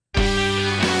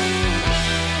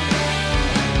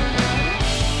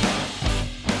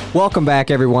Welcome back,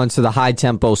 everyone, to the High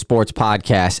Tempo Sports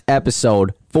Podcast,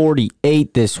 episode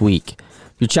 48 this week.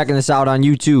 If you're checking this out on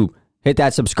YouTube, hit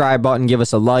that subscribe button, give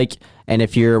us a like, and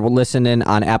if you're listening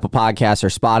on Apple Podcasts or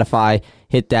Spotify,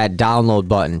 hit that download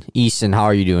button. Easton, how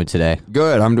are you doing today?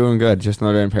 Good, I'm doing good. Just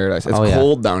another day in paradise. It's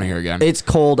cold down here again. It's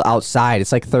cold outside.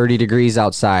 It's like 30 degrees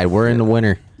outside. We're in the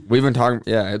winter. We've been talking,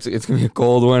 it's going to be a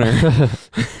cold winter.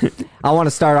 I want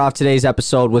to start off today's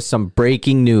episode with some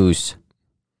breaking news.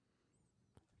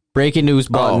 Breaking news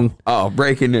button.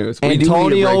 Breaking news.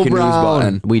 Antonio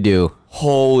Brown. We do.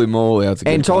 Holy moly, that's a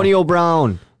good Antonio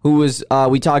Brown, who was,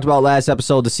 we talked about last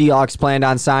episode, the Seahawks planned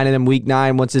on signing him week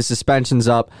 9 once his suspension's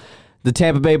up. The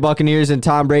Tampa Bay Buccaneers and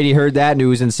Tom Brady heard that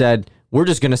news and said, we're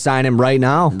just going to sign him right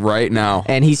now. Right now.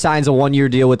 And he signs a 1-year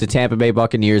deal with the Tampa Bay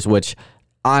Buccaneers, which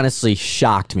honestly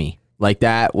shocked me. Like,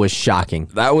 that was shocking.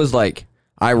 That was like,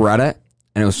 I read it,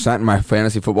 and it was sent in my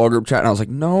fantasy football group chat, and I was like,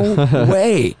 no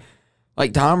way.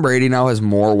 Like, Tom Brady now has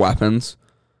more weapons.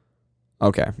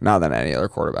 Okay, not than any other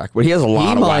quarterback, but he has a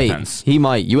lot of weapons. He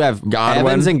might. You have Godwin.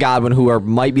 Evans and Godwin, who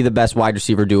might be the best wide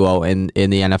receiver duo in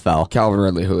the NFL. Calvin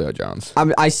Ridley, Julio Jones.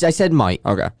 I said might.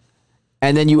 Okay.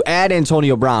 And then you add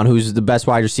Antonio Brown, who's the best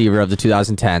wide receiver of the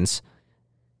 2010s.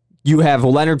 You have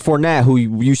Leonard Fournette, who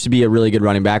used to be a really good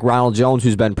running back. Ronald Jones,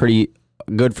 who's been pretty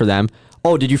good for them.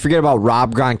 Oh, did you forget about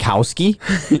Rob Gronkowski?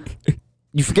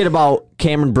 You forget about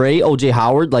Cameron Bray, O.J.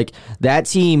 Howard. Like, that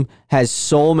team has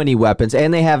so many weapons.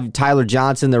 And they have Tyler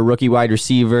Johnson, their rookie wide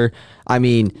receiver. I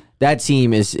mean, that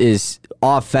team is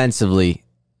offensively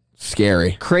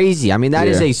scary. Crazy. I mean, that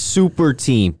is a super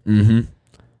team. Mm-hmm.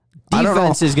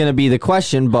 Defense is going to be the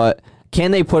question, but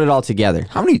can they put it all together?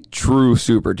 How many true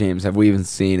super teams have we even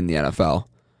seen in the NFL?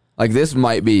 Like, this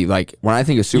might be, like, when I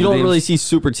think of super teams... You don't really see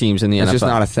super teams in the NFL. It's just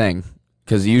not a thing.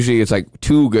 Because usually it's, like,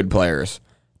 2 good players.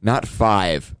 Not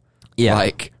 5,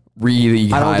 like really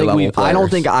high-level players. I don't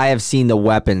think I have seen the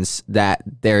weapons that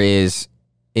there is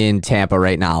in Tampa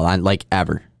right now, like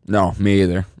ever. No, me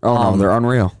either. No, they're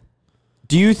unreal.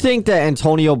 Do you think that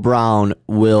Antonio Brown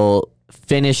will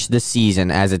finish the season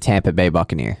as a Tampa Bay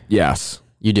Buccaneer? Yes.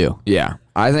 You do? Yeah.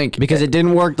 I think... Because it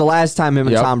didn't work the last time him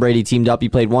and Tom Brady teamed up. He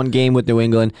played 1 game with New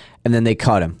England, and then they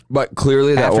cut him. But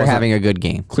clearly that after having a good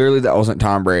game. Clearly that wasn't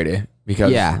Tom Brady.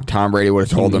 Because Tom Brady would have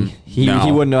told him he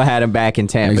wouldn't have had him back in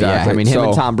Tampa. Exactly. Yeah, I mean, him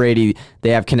and Tom Brady, they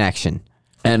have connection.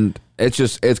 And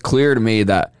it's clear to me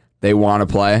that they want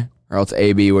to play, or else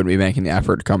AB wouldn't be making the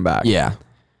effort to come back. Yeah.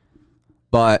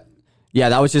 But, yeah,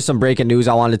 that was just some breaking news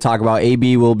I wanted to talk about.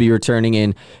 AB will be returning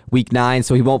in week 9,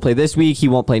 so he won't play this week. He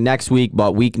won't play next week,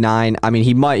 but week 9, I mean,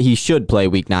 he should play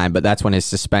week 9, but that's when his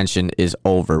suspension is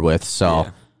over with. So,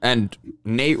 And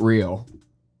Nate Reel.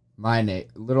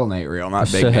 Little Nate Reel,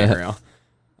 not big Nate Reel.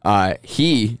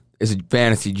 He is a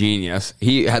fantasy genius.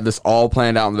 He had this all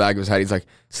planned out in the back of his head. He's like,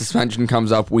 suspension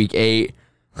comes up week 8,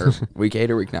 or week 8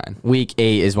 or week 9. Week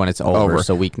 8 is when it's over.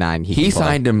 So week 9 he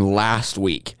signed him last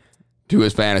week to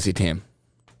his fantasy team.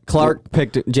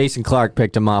 Jason Clark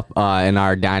picked him up in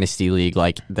our Dynasty League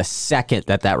like the second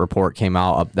that report came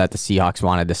out that the Seahawks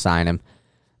wanted to sign him.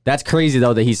 That's crazy,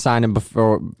 though, that he signed him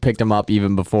picked him up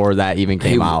even before that even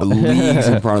came out. Leagues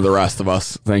in front of the rest of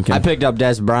us thinking. I picked up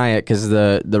Des Bryant because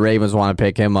the Ravens want to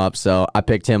pick him up, so I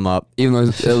picked him up. Even though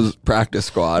it was practice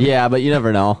squad. Yeah, but you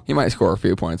never know. He might score a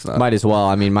few points, though. Might as well.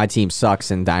 I mean, my team sucks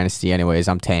in Dynasty anyways.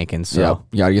 I'm tanking, so.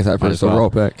 You got to get that first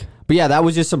overall pick. But yeah, that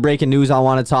was just some breaking news I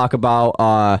want to talk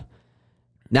about.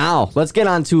 Now, let's get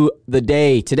on to the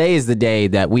day. Today is the day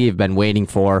that we have been waiting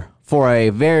for a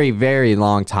very, very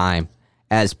long time.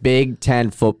 As Big Ten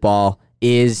football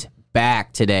is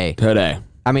back today.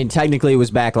 I mean, technically it was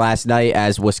back last night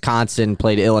as Wisconsin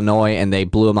played Illinois and they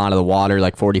blew them out of the water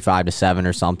like 45-7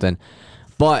 or something.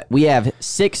 But we have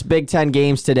 6 Big Ten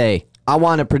games today. I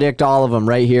want to predict all of them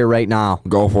right here, right now.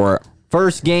 Go for it.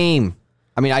 First game.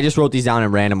 I mean, I just wrote these down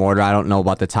in random order. I don't know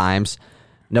about the times.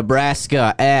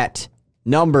 Nebraska at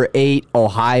number 8,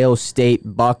 Ohio State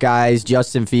Buckeyes.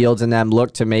 Justin Fields and them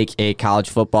look to make a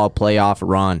college football playoff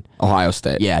run. Ohio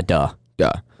State. Yeah, duh.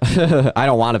 I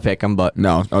don't want to pick them, but...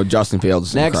 No, Justin Fields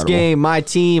is Next incredible. game, my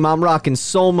team. I'm rocking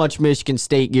so much Michigan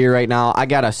State gear right now. I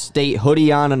got a State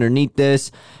hoodie on underneath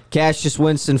this. Cassius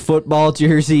Winston football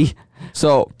jersey.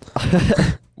 So...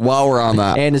 While we're on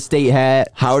that, and a State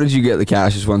hat. How did you get the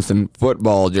Cassius Winston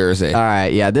football jersey? All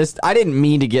right, yeah. This I didn't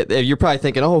mean to get. You're probably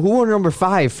thinking, oh, who wore number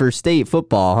 5 for State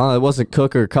football? Huh? It wasn't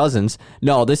Cook or Cousins.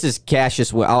 No, this is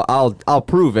Cassius. I'll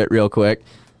prove it real quick.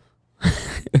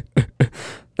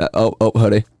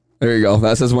 Hoodie. There you go.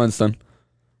 That says Winston.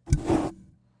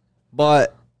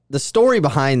 But the story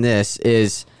behind this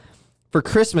is, for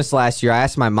Christmas last year, I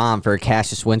asked my mom for a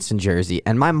Cassius Winston jersey,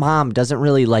 and my mom doesn't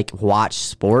really watch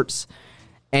sports.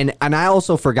 And I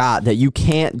also forgot that you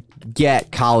can't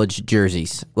get college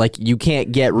jerseys. Like you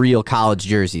can't get real college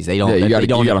jerseys. They don't. Yeah, they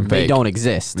don't. you got 'em They fake. don't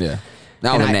exist. Yeah.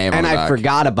 Now And the name. and on the I back.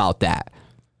 forgot about that.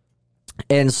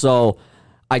 And so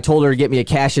I told her to get me a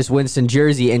Cassius Winston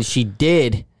jersey, and she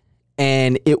did.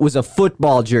 And it was a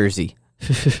football jersey.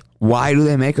 Why do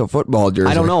they make a football jersey?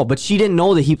 I don't know, but she didn't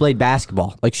know that he played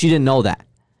basketball. Like she didn't know that.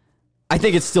 I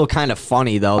think it's still kind of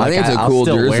funny though. I Like, think it's a I'll cool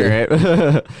still jersey. wear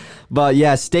it. But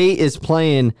yeah, State is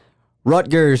playing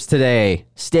Rutgers today.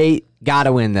 State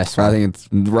gotta win this one. I think it's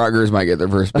Rutgers might get their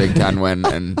first Big Ten win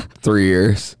in 3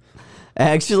 years.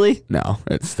 Actually, No,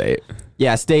 it's State.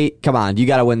 yeah, State. Come on, you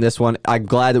gotta win this one. I'm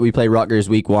glad that we play Rutgers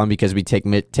week 1 because we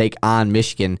take on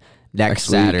Michigan next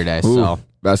week. Saturday. Ooh, So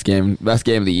best game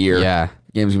of the year. yeah.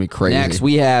 Game's gonna be crazy. Next,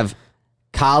 we have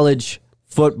college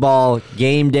football.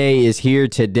 Game day is here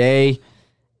today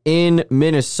in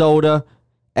Minnesota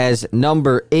as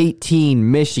number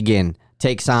 18 Michigan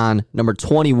takes on number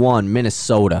 21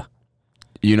 Minnesota.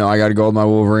 You know I got to go with my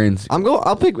Wolverines. I'm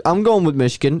going with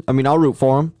Michigan. I mean, I'll root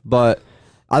for them, but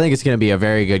I think it's going to be a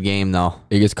very good game, though.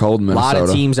 It gets cold in A Minnesota. lot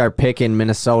of teams are picking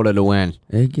Minnesota to win.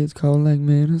 It gets cold like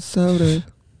Minnesota.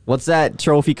 What's that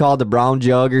trophy called? The Brown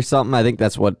Jug or something? I think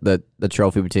that's what the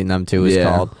trophy between them two is Yeah.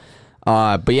 called.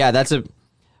 But yeah, that's a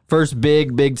first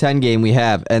Big Ten game we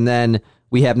have. And then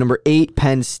we have number 8,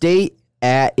 Penn State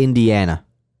at Indiana.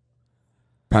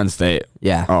 Penn State.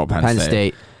 Yeah. Oh, Penn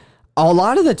State. A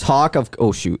lot of the talk of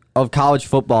college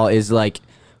football is like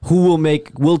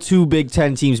will 2 Big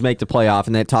Ten teams make the playoff?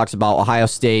 And then it talks about Ohio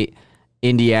State,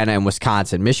 Indiana, and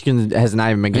Wisconsin. Michigan has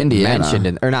not even been Indiana.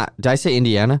 mentioned or not. Did I say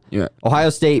Indiana? Yeah. Ohio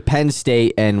State, Penn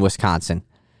State, and Wisconsin.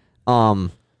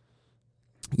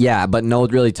 Yeah, but no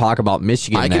really talk about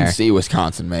Michigan I there. can see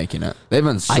Wisconsin making it. They've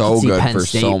been I can so see good Penn for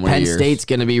State. so many Penn years. State's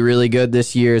going to be really good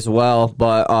this year as well.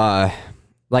 But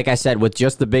like I said, with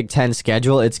just the Big Ten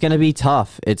schedule, it's going to be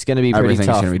tough. It's going to be pretty Everything's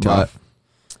tough. gonna be tough.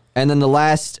 And then the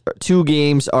last 2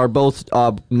 games are both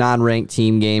non-ranked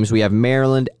team games. We have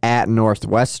Maryland at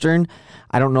Northwestern.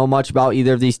 I don't know much about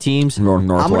either of these teams. I'm going to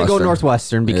go Northwestern.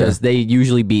 Northwestern because they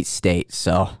usually beat State.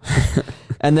 So,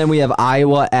 and then we have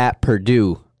Iowa at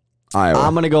Purdue. Iowa.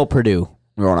 I'm going to go Purdue.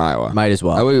 We're going Iowa. Might as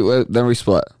well. Then we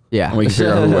split. Yeah. And we can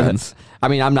figure out who wins. I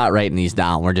mean, I'm not writing these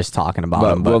down. We're just talking about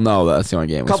But them. we'll know that's the only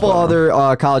game. A couple other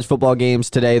college football games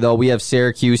today, though. We have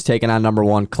Syracuse taking on number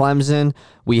 1 Clemson.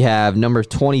 We have number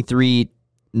 23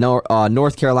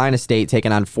 North Carolina State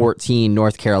taking on 14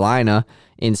 North Carolina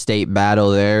in state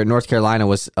battle there. North Carolina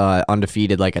was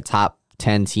undefeated, like a top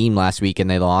 10 team last week, and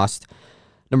they lost.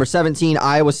 Number 17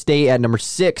 Iowa State at number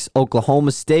 6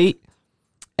 Oklahoma State.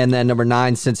 And then number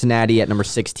 9 Cincinnati at number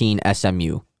 16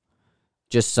 SMU.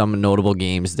 Just some notable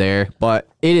games there. But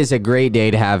it is a great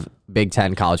day to have Big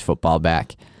Ten college football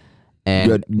back. And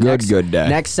Good day.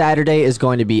 Next Saturday is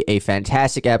going to be a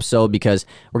fantastic episode because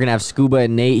we're going to have Scuba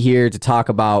and Nate here to talk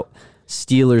about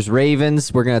Steelers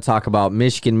Ravens. We're going to talk about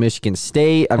Michigan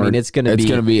State. I mean, it's going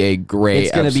to be a great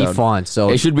it's going to be episode. fun.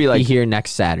 So It should be like here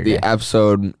next Saturday. The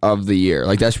episode of the year.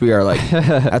 Like that should be our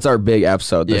that's our big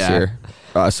episode this Yeah.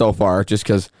 year so far, just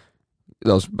because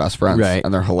those best friends Right.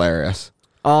 and they're hilarious.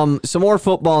 Some more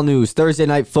football news. Thursday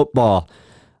night football.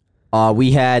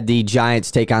 We had the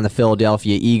Giants take on the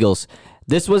Philadelphia Eagles.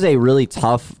 This was a really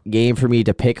tough game for me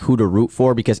to pick who to root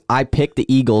for because I picked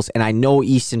the Eagles and I know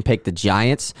Easton picked the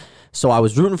Giants. So I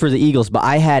was rooting for the Eagles, but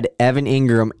I had Evan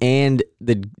Ingram and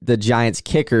the Giants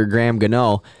kicker, Graham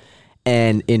Gano,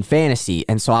 and in fantasy.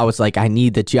 And so I was like, I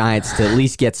need the Giants to at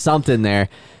least get something there.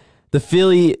 The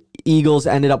Philly Eagles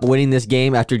ended up winning this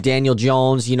game after Daniel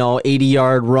Jones,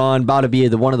 80-yard run, about to be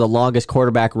one of the longest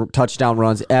quarterback touchdown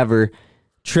runs ever,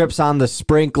 trips on the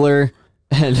sprinkler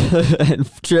and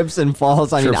trips and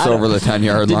falls. I mean, Trips over the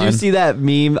 10-yard line. Did you see that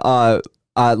meme?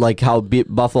 Like how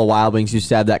Buffalo Wild Wings used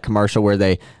to have that commercial where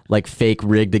they like fake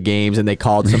rigged the games and they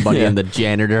called somebody and the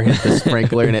janitor hit the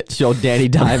sprinkler and it showed Danny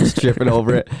Dimes tripping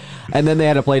over it. And then they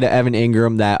had to play to Evan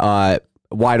Ingram, that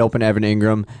wide open Evan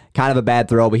Ingram. Kind of a bad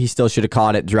throw, but he still should have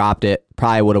caught it, dropped it.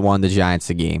 Probably would have won the Giants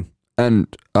the game. And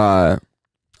I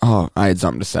had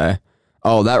something to say.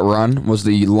 Oh, that run was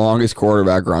the longest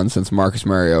quarterback run since Marcus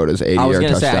Mariota's 80-yard touchdown. I was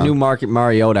going to say, I knew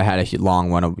Mariota had a long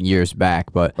one years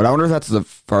back, but I wonder if that's the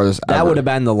farthest that ever. would have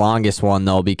been the longest one,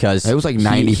 though, because It was like he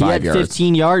 95 had yards.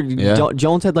 15 yards. Yeah.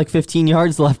 Jones had like 15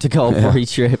 yards left to go before he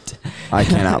tripped. I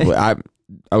cannot believe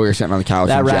we were sitting on the couch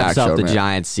That and wraps Jack up showed the me it.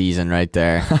 Giants season right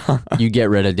there. You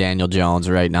get rid of Daniel Jones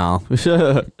right now.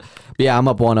 Yeah, I'm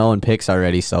up 1-0 in picks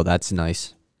already, so that's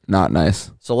nice. Not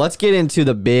nice. So let's get into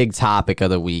the big topic of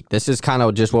the week. This is kind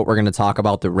of just what we're going to talk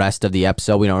about the rest of the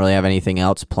episode. We don't really have anything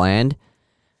else planned.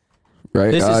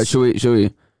 Right? This is- Should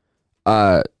we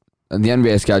And the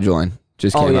NBA scheduling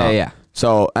just came out. yeah.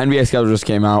 So NBA schedule just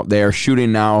came out. They are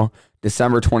shooting now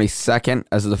December 22nd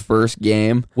as the first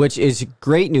game. Which is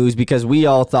great news because we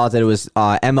all thought that it was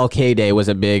MLK Day was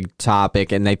a big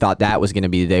topic, and they thought that was going to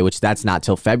be the day, which that's not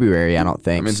till February, I don't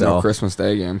think. I mean, so no Christmas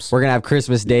Day games. we're going to have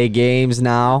Christmas Day games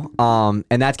now.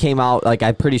 And that came out, like,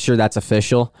 I'm pretty sure that's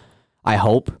official. I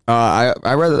hope. I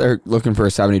read that they're looking for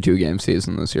a 72 game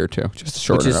season this year too, just to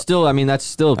shorten Which is it up. still, I mean, that's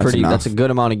still That's pretty, enough. that's a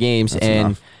good amount of games. That's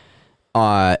and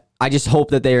enough. I just hope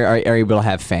that they are able to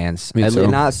have fans. Me too.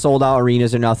 Not sold out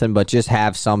arenas or nothing, but just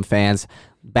have some fans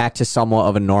back to somewhat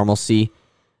of a normalcy.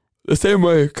 The same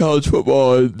way college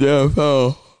football and the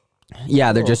NFL.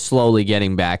 Yeah, they're just slowly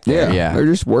getting back there. Yeah. They're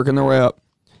just working their way up.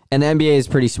 And the NBA is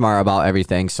pretty smart about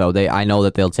everything, so I know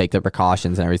that they'll take the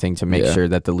precautions and everything to make sure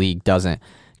that the league doesn't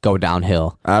go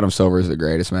downhill. Adam Silver is the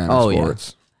greatest man in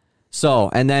sports. So,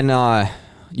 and then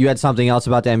you had something else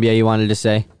about the NBA you wanted to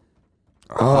say?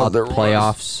 Oh, the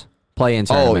playoffs, play-in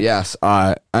tournament. Oh, yes.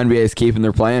 NBA is keeping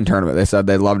their play-in tournament. They said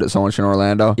they loved it so much in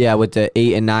Orlando. Yeah, with the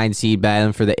 8 and 9 seed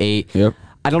battling for the 8. Yep.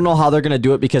 I don't know how they're going to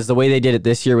do it because the way they did it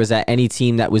this year was that any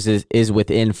team that is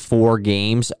within 4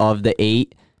 games of the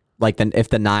 8, like if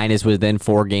the 9 is within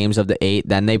 4 games of the 8,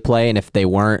 then they play. And if they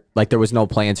weren't, like there was no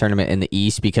play-in tournament in the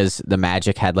East because the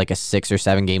Magic had like a 6 or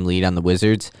 7 game lead on the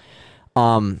Wizards.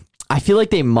 I feel like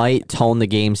they might tone the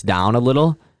games down a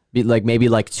little, maybe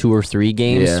 2 or 3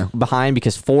 games behind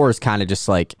because 4 is kind of just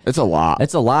like It's a lot.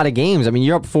 it's a lot of games. I mean,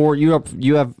 you're up 4. You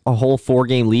have a whole 4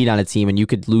 game lead on a team, and you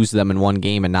could lose them in one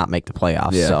game and not make the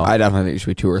playoffs. Yeah, So I definitely think it should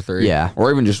be 2 or 3. Yeah.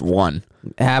 Or even just 1.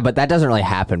 yeah, but that doesn't really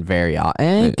happen very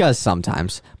often. It does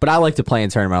sometimes. But I like to play in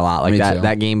tournament a lot. Like Me that too.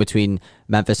 that game between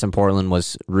Memphis and Portland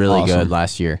was really Awesome. good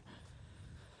last year.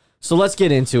 So let's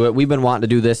get into it. We've been wanting to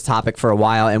do this topic for a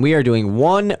while, and we are doing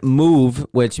one move,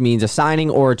 which means a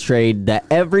signing or a trade that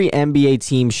every NBA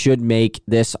team should make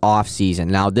this offseason.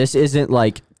 Now, this isn't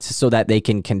like so that they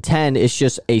can contend. It's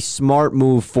just a smart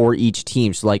move for each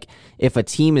team. So, like, if a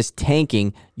team is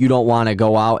tanking, you don't want to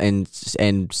go out and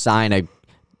sign a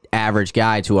average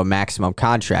guy to a maximum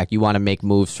contract. You want to make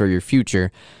moves for your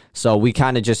future. So we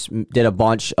kind of just did a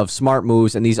bunch of smart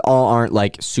moves, and these all aren't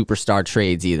like superstar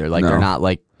trades either. Like they're not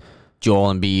like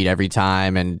Joel Embiid every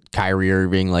time and Kyrie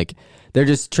Irving. Like they're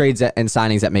just trades and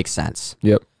signings that make sense.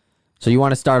 Yep. So you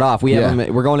want to start off?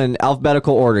 We're going in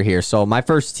alphabetical order here. So my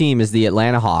first team is the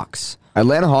Atlanta Hawks.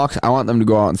 Atlanta Hawks, I want them to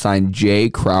go out and sign Jay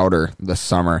Crowder this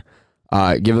summer.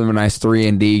 Give them a nice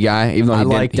 3-and-D guy, even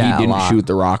though he didn't shoot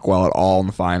the rock well at all in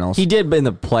the finals. He did in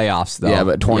the playoffs, though. Yeah,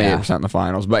 but 28% in the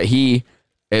finals. But I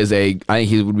think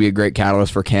he would be a great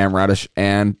catalyst for Cam Reddish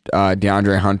and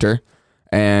DeAndre Hunter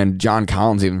and John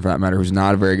Collins, even for that matter, who's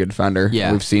not a very good defender.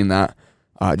 Yeah. We've seen that.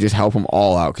 Just help them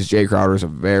all out because Jay Crowder is a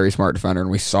very smart defender, and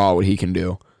we saw what he can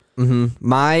do. Mm-hmm.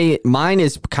 Mine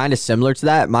is kind of similar to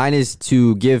that. Mine is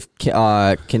to give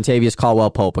Kentavious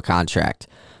Caldwell-Pope a contract.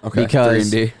 Okay,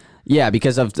 Because 3-and-D. Yeah,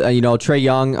 because of Trae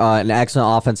Young, an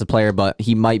excellent offensive player, but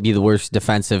he might be the worst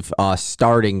defensive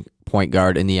starting point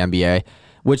guard in the NBA,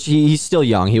 which he's still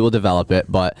young. He will develop it.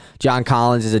 But John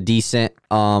Collins is a decent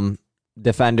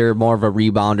defender, more of a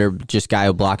rebounder, just guy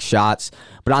who blocks shots.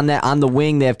 But on the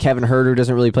wing, they have Kevin Huerter, who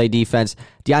doesn't really play defense.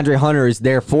 DeAndre Hunter is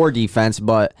there for defense,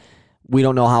 but we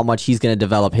don't know how much he's going to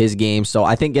develop his game. So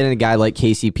I think getting a guy like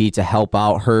KCP to help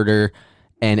out Huerter.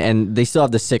 And they still have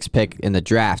the 6th pick in the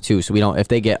draft too, so we don't. If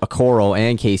they get Okoro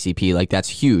and KCP, like that's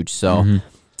huge. So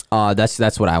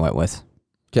that's what I went with.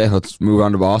 Okay, let's move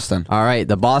on to Boston. All right,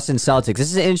 the Boston Celtics. This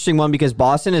is an interesting one because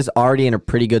Boston is already in a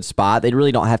pretty good spot. They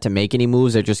really don't have to make any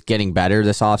moves. They're just getting better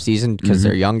this offseason because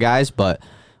they're young guys. But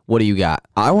what do you got?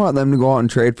 I want them to go out and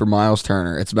trade for Miles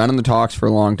Turner. It's been in the talks for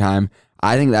a long time.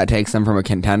 I think that takes them from a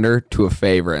contender to a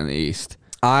favorite in the East.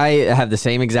 I have the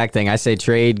same exact thing. I say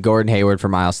trade Gordon Hayward for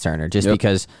Miles Turner just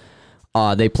because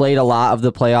they played a lot of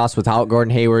the playoffs without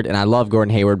Gordon Hayward, and I love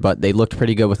Gordon Hayward, but they looked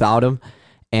pretty good without him,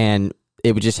 and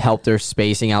it would just help their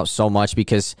spacing out so much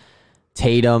because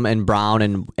Tatum and Brown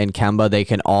and Kemba, they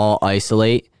can all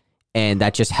isolate, and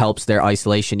that just helps their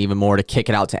isolation even more to kick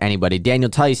it out to anybody. Daniel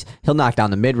Tice, he'll knock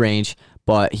down the mid-range,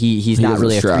 but he's not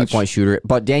really a three-point shooter.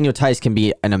 But Daniel Tice can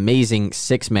be an amazing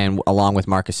 6-man along with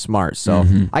Marcus Smart. So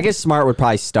I guess Smart would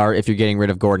probably start if you're getting rid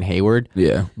of Gordon Hayward.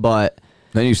 Yeah. But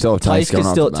then you still have Tice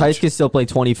can still play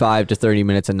 25 to 30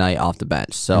 minutes a night off the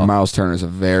bench. So and Miles Turner is a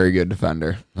very good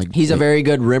defender. He's a very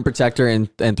good rim protector and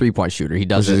 3-point shooter. He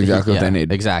does Which is exactly what they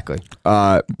need. Exactly.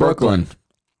 Brooklyn.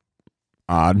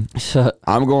 Odd.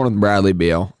 I'm going with Bradley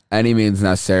Beal. Any means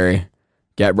necessary.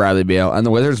 Get Bradley Beal. And the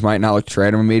Wizards might not look to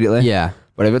trade him immediately. Yeah.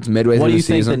 But if it's midway What through do you the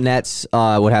season, think the Nets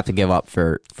would have to give up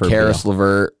for Karis Beal?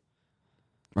 LeVert,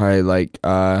 right? Like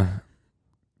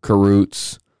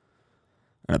Karutz,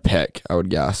 and a pick, I would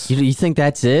guess. You think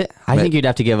that's it? I think you'd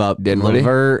have to give up Dinwiddie?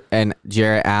 Levert and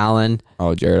Jarrett Allen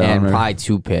Jared and Allen. probably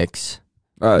 2 picks.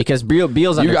 Because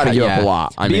Beal's under gotta give up a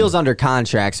lot. Beal's under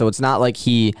contract, so it's not like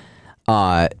he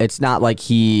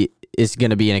is going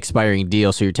to be an expiring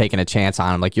deal, so you're taking a chance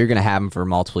on him. Like, you're going to have him for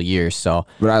multiple years. So,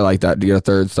 But I like that to get a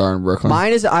 3rd star in Brooklyn.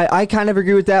 mine is I kind of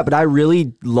agree with that, but I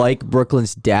really like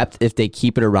Brooklyn's depth if they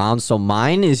keep it around. So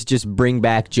mine is just bring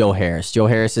back Joe Harris. Joe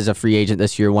Harris is a free agent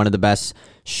this year, one of the best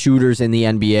shooters in the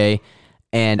NBA.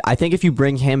 And I think if you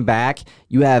bring him back,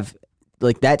 you have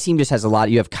like that team just has a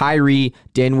lot. You have Kyrie,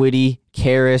 Dinwiddie,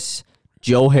 Karras,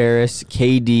 Joe Harris,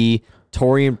 KD,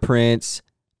 Torian Prince,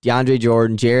 DeAndre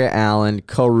Jordan, Jarrett Allen,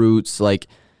 Roots. Like,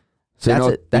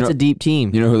 So that's a deep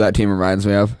team. You know who that team reminds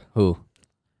me of? Who?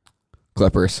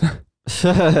 Clippers.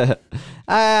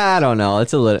 I don't know.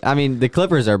 It's a little. I mean, the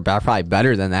Clippers are probably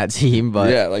better than that team,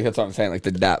 but Yeah, like that's what I'm saying. Like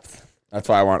the depth. That's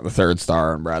why I want the 3rd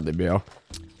star in Bradley Beal.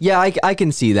 yeah, I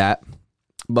can see that.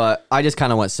 But I just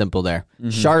kind of went simple there.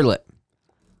 Charlotte.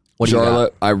 What do you got?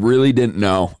 Charlotte, I really didn't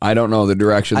know. I don't know the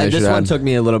direction they should This one head. took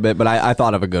me a little bit, but I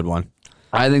thought of a good one.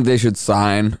 I think they should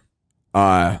sign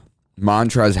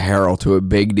Montrezl Harrell to a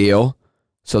big deal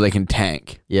so they can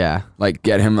tank. Yeah. Like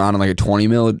get him on like a $20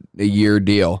 million a year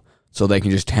deal so they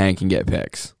can just tank and get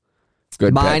picks.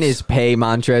 Good Mine picks. is pay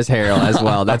Montrezl Harrell as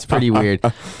well. That's pretty weird.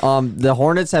 The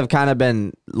Hornets have kind of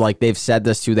been, like they've said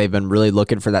this too, they've been really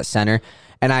looking for that center.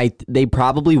 And they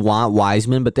probably want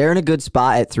Wiseman, but they're in a good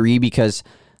spot at 3 because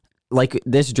like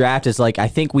this draft is like, I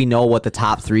think we know what the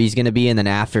top 3 is going to be. And then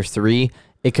after 3,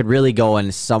 it could really go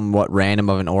in somewhat random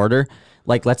of an order.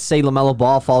 Like, let's say LaMelo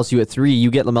Ball falls you at 3. You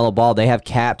get LaMelo Ball. They have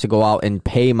cap to go out and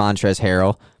pay Montrezl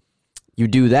Harrell. You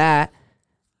do that,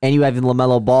 and you have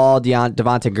LaMelo Ball,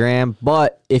 Devonta Graham.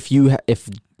 But if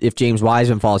James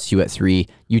Wiseman falls to you at 3,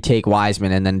 you take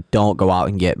Wiseman and then don't go out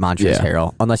and get Montrezl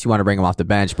Harrell unless you want to bring him off the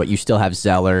bench. But you still have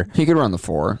Zeller. He could run the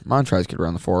 4. Montrezl could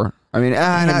run the 4. I mean,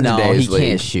 not No, today's he league.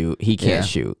 can't shoot. He can't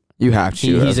shoot. You have to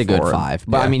shoot. He's at a good 4. 5.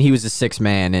 But I mean, he was a 6th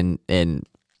man in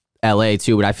LA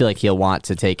too. But I feel like he'll want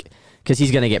to take because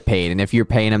he's going to get paid. And if you're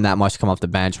paying him that much to come off the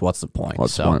bench, what's the point?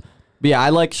 What's the point? But yeah,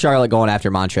 I like Charlotte going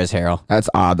after Montrezl Harrell. That's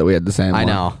odd that we had the same I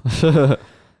one. know.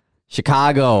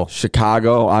 Chicago.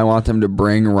 I want them to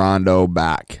bring Rondo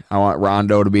back. I want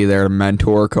Rondo to be there to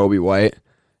mentor Kobe White.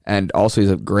 And also,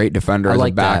 he's a great defender as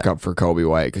like a backup for Kobe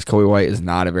White because Kobe White is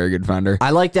not a very good defender.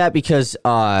 I like that because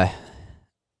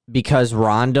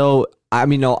Rondo. I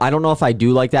mean, no, I don't know if I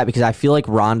do like that because I feel like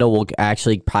Rondo will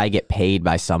actually probably get paid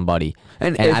by somebody,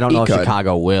 and I don't know if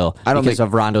Chicago will because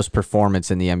of Rondo's performance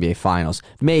in the NBA Finals.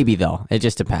 Maybe though, it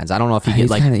just depends. I don't know if he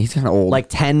he's he's kind of old. like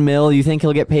 10 mil. You think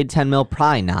he'll get paid 10 mil?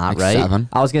 Probably not, Like right? 7.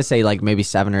 I was gonna say like maybe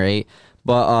 7 or 8,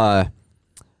 but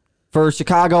for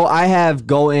Chicago, I have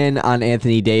go in on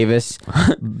Anthony Davis,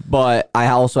 but I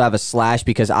also have a slash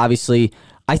because obviously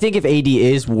I think if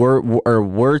AD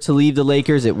were to leave the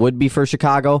Lakers, it would be for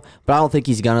Chicago, but I don't think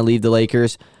he's gonna leave the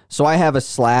Lakers. So I have a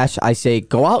slash. I say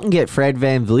go out and get Fred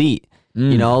VanVleet.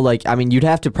 You know, like I mean, you'd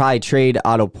have to probably trade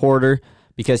Otto Porter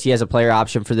because he has a player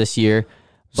option for this year.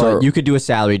 But you could do a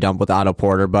salary dump with Otto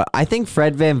Porter. But I think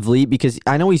Fred VanVleet, because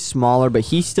I know he's smaller, but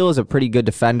he still is a pretty good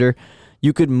defender.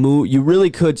 You could move. You really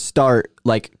could start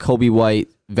like Kobe White,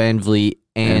 VanVleet,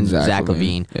 and Zach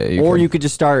LaVine. Yeah, you could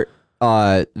just start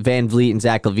VanVleet and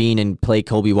Zach LaVine and play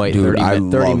Kobe White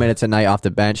 30 minutes a night off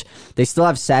the bench. They still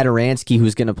have Satoransky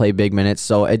who's going to play big minutes,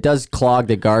 so it does clog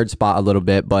the guard spot a little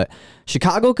bit. But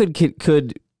Chicago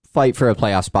could fight for a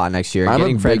playoff spot next year.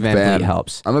 Getting Fred VanVleet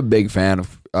helps. I'm a big fan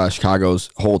of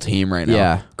Chicago's whole team right now.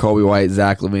 Yeah. Kobe White,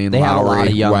 Zach LaVine, They Lowry, have a lot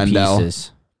of young Wendell,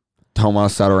 pieces.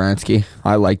 Tomas Satoransky.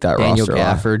 I like that Daniel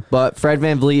roster. Gafford. But Fred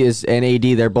VanVleet and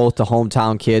AD, they're both the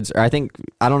hometown kids. Or I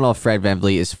don't know if Fred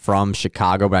VanVleet is from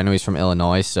Chicago, but I know he's from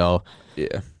Illinois. So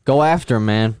Yeah. go after him,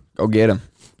 man. Go get him.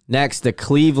 Next, the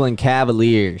Cleveland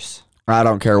Cavaliers. I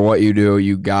don't care what you do.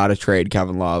 You got to trade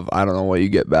Kevin Love. I don't know what you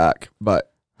get back, but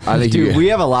I think Dude, we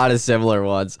have a lot of similar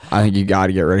ones. I think you got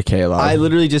to get rid of K-Love. I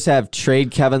literally just have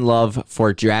trade Kevin Love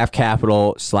for draft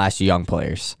capital / young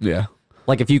players. Yeah.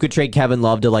 Like if you could trade Kevin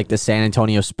Love to like the San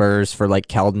Antonio Spurs for like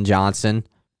Keldon Johnson,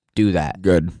 do that.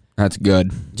 Good. That's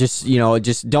good. Just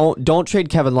don't trade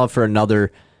Kevin Love for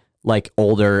another like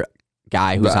older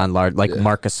guy who's on large like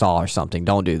Marc Gasol or something.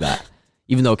 Don't do that.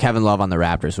 Even though Kevin Love on the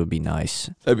Raptors would be nice.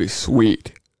 That'd be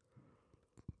sweet.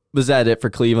 Was that it for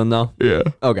Cleveland though? Yeah.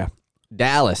 Okay.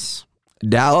 Dallas,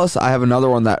 I have another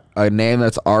one a name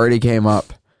that's already came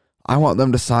up. I want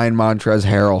them to sign Montrezl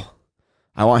Harrell.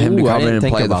 I want him to come in and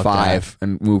play the 5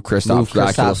 and move Kristaps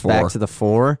back to the 4. back to the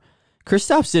 4.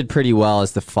 Kristaps did pretty well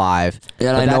as the 5.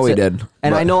 Yeah, I know he did.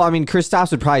 And I know, I mean,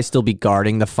 Kristaps would probably still be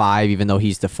guarding the 5, even though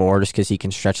he's the 4, just because he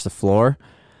can stretch the floor.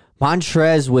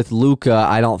 Montrez with Luka,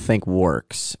 I don't think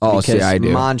works. Oh, see, I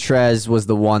do. Montrez was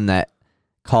the one that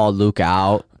called Luka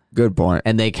out. Good point.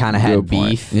 And they kind of had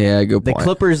beef. Yeah, good point. The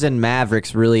Clippers and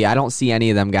Mavericks, really, I don't see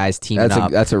any of them guys teaming up.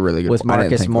 That's a really good with point.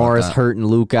 Marcus Morris hurting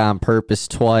Luka on purpose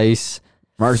twice.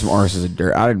 Marcus Morris is a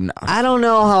dirt. I don't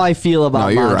know how I feel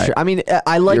about Montrez. Right. I mean,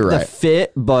 I like the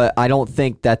fit, but I don't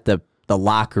think that the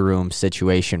locker room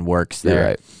situation works there. You're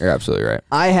right. You're absolutely right.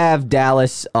 I have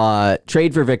Dallas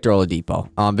trade for Victor Oladipo.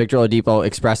 Victor Oladipo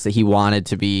expressed that he wanted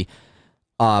to be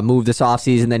moved this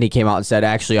offseason. Then he came out and said,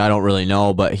 actually, I don't really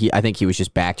know, but I think he was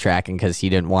just backtracking because he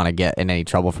didn't want to get in any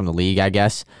trouble from the league, I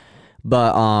guess.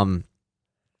 But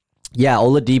yeah,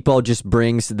 Oladipo just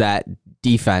brings that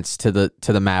defense to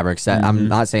the Mavericks. That I'm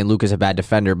not saying Luka's a bad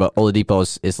defender, but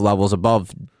Oladipo is levels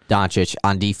above Doncic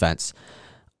on defense.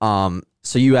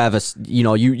 So you have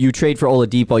you trade for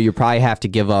Oladipo, you probably have to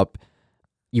give up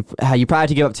you probably have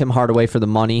to give up Tim Hardaway for the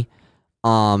money.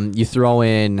 You throw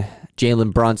in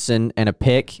Jalen Brunson and a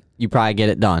pick, you probably get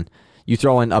it done. You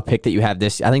throw in a pick that you have I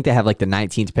think they have like the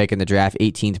 19th pick in the draft,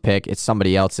 18th pick, it's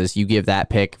somebody else's. You give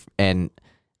that pick and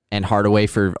Hardaway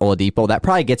for Oladipo, that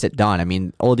probably gets it done. I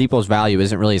mean, Oladipo's value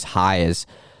isn't really as high as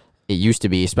it used to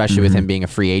be, especially with him being a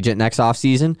free agent next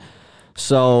offseason.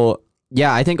 So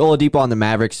yeah, I think Oladipo on the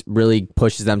Mavericks really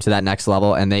pushes them to that next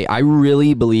level, and I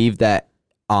really believe that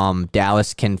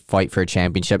Dallas can fight for a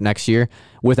championship next year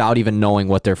without even knowing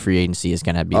what their free agency is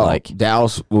going to be like.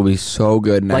 Dallas will be so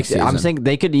good next season. I'm saying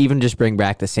they could even just bring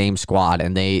back the same squad,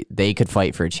 and they could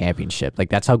fight for a championship. Like,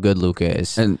 that's how good Luka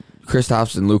is. And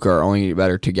Kristaps and Luka are only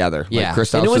better together. Yeah,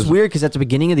 like, and it was weird because at the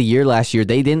beginning of the year last year,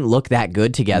 they didn't look that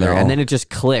good together, and then it just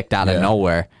clicked out of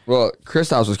nowhere. Well,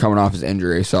 Kristaps was coming off his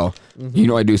injury, so he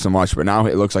can only do so much, but now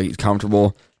it looks like he's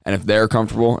comfortable. And if they're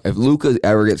comfortable, if Luka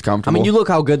ever gets comfortable... I mean, you look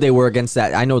how good they were against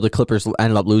that. I know the Clippers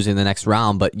ended up losing the next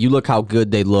round, but you look how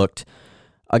good they looked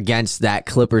against that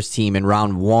Clippers team in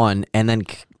round 1, and then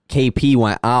KP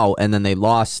went out, and then they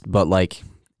lost. But, like,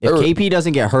 if KP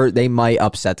doesn't get hurt, they might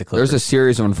upset the Clippers. There's a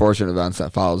series of unfortunate events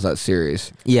that follows that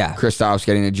series. Yeah. Kristaps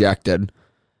getting ejected.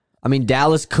 I mean,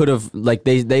 Dallas could have, like,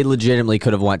 they legitimately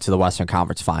could have went to the Western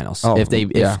Conference Finals. If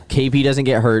KP doesn't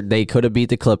get hurt, they could have beat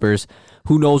the Clippers.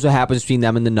 Who knows what happens between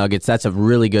them and the Nuggets? That's a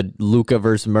really good Luka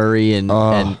versus Murray and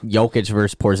Jokic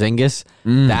versus Porzingis.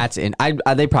 That's in.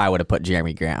 They probably would have put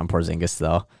Jeremy Grant on Porzingis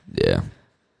though. Yeah.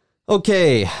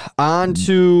 Okay, on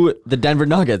to the Denver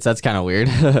Nuggets. That's kind of weird.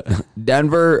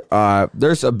 Denver.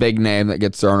 There's a big name that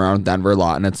gets thrown around Denver a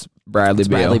lot, and it's Bradley Beal.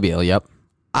 Bradley Beal. Yep.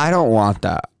 I don't want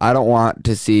that. I don't want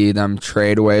to see them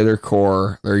trade away their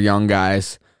core, their young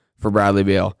guys, for Bradley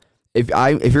Beal. If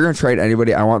you're gonna trade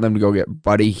anybody, I want them to go get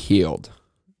Buddy Hield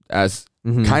as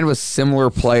kind of a similar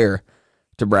player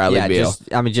to Bradley Beal.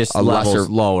 Just a levels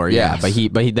lower. Yes. Yeah,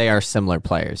 but they are similar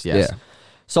players. Yes. Yeah.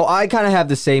 So I kind of have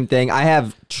the same thing. I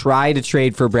have tried to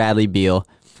trade for Bradley Beal.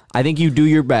 I think you do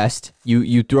your best.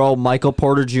 You throw Michael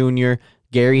Porter Jr.,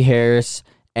 Gary Harris,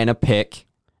 and a pick.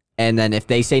 And then if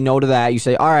they say no to that, you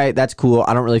say, all right, that's cool.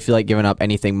 I don't really feel like giving up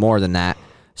anything more than that.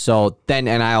 So then,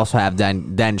 and I also have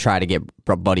then try to get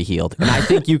Buddy Hield. And I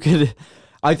think you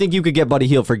could get Buddy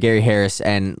Hield for Gary Harris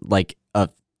and like a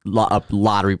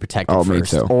lottery protected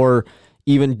first. Me too. Or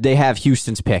even they have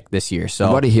Houston's pick this year.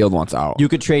 So Buddy Hield wants out. You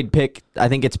could trade I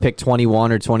think it's pick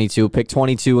 21 or 22. Pick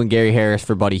 22 and Gary Harris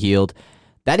for Buddy Hield.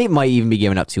 That might even be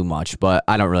giving up too much, but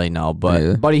I don't really know.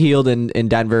 But Buddy Hield in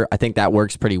Denver, I think that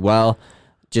works pretty well.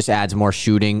 Just adds more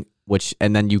shooting,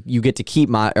 and then you get to keep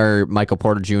Michael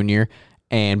Porter Jr.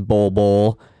 and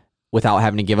Bol without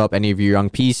having to give up any of your young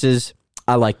pieces.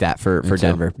 I like that for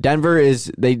Denver. Denver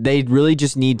is they really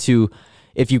just need to,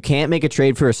 if you can't make a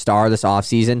trade for a star this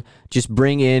offseason, just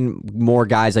bring in more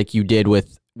guys like you did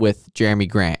with Jeremy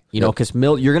Grant. You know, because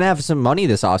you're gonna have some money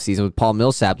this offseason with Paul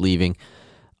Millsap leaving.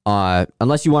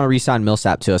 Unless you want to re-sign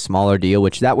Millsap to a smaller deal,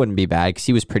 which that wouldn't be bad because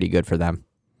he was pretty good for them.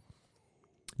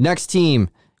 Next team.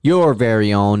 Your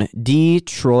very own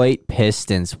Detroit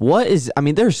Pistons.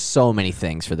 There's so many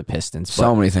things for the Pistons.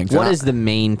 So many things. What is the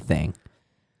main thing?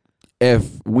 If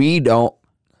we don't,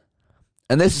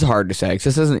 and this is hard to say because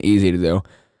this isn't easy to do,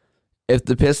 if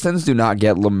the Pistons do not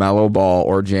get LaMelo Ball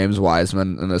or James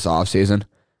Wiseman in this offseason,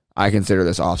 I consider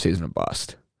this offseason a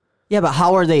bust. Yeah, but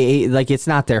how are they, like, it's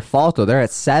not their fault, though. They're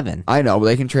at 7. I know, but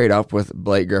they can trade up with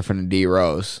Blake Griffin and D.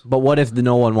 Rose. But what if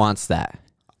no one wants that?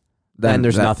 Then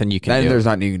there's nothing you can do. Then there's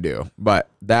nothing you can do. But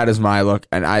that is my look.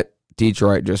 And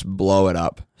Detroit, just blow it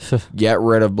up. Get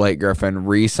rid of Blake Griffin,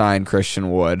 re-sign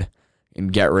Christian Wood,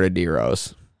 and get rid of D.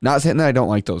 Rose. Not saying that I don't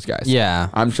like those guys. Yeah.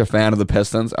 I'm just a fan of the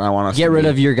Pistons, and I want to Get rid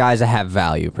of your guys that have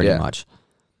value, pretty much.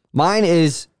 Mine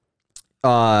is,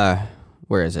 where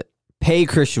is it? Pay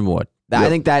Christian Wood. I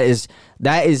think that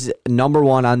is number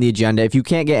one on the agenda. If you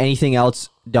can't get anything else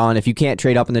done, if you can't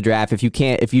trade up in the draft, if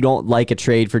you don't like a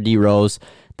trade for D Rose,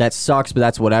 that sucks, but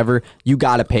that's whatever. You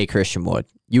got to pay Christian Wood.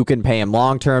 You can pay him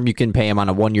long term. You can pay him on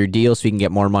a 1-year deal so he can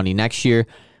get more money next year.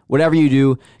 Whatever you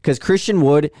do, because Christian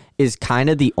Wood is kind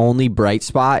of the only bright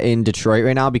spot in Detroit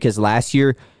right now, because last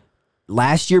year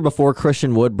before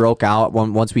Christian Wood broke out,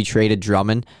 once we traded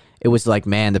Drummond, it was like,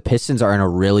 man, the Pistons are in a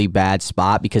really bad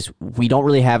spot because we don't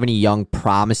really have any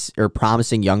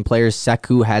promising young players.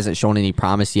 Sekou hasn't shown any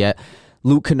promise yet.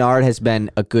 Luke Kennard has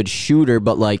been a good shooter,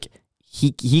 but like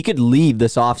he could leave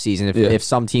this offseason if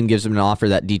some team gives him an offer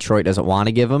that Detroit doesn't want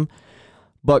to give him.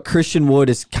 But Christian Wood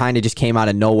is kind of just came out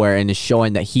of nowhere and is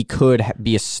showing that he could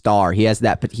be a star. He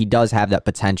does have that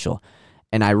potential,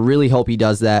 and I really hope he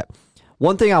does that.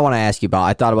 One thing I want to ask you about,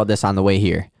 I thought about this on the way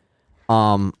here,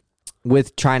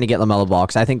 with trying to get LaMelo Ball,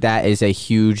 because I think that is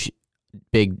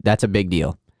that's a big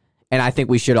deal, and I think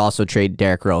we should also trade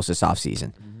Derrick Rose this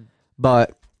offseason. Mm-hmm.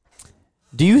 But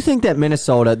do you think that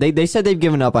Minnesota? They said they've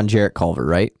given up on Jarrett Culver,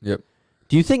 right? Yep.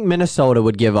 Do you think Minnesota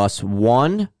would give us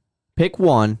pick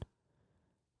one?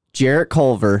 Jarrett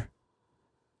Culver,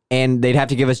 and they'd have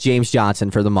to give us James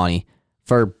Johnson for the money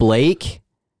for Blake,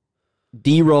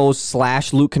 D Rose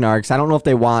 / Luke Kennard, because I don't know if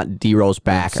they want D Rose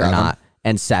back or not,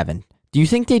 and 7. Do you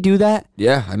think they do that?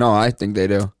 Yeah, I know. I think they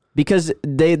do, because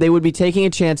they would be taking a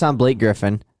chance on Blake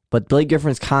Griffin, but Blake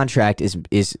Griffin's contract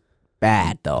is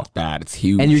bad though. Bad. It's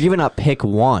huge, and you're giving up pick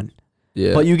 1.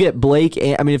 Yeah, but you get Blake.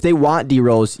 I mean, if they want D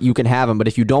Rose, you can have him, but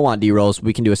if you don't want D Rose,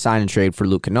 we can do a sign and trade for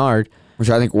Luke Kennard, which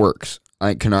I think works.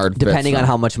 Like Kennard, depending on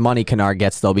how much money Kennard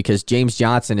gets, though, because James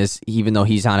Johnson is, even though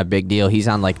he's on a big deal, he's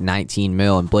on like 19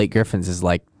 mil, and Blake Griffin's is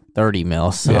like 30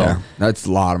 mil. So yeah, that's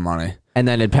a lot of money. And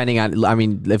then depending on, I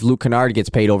mean, if Luke Kennard gets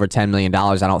paid over $10 million,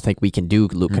 I don't think we can do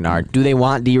Luke Kennard. Do they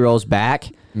want D Rose back?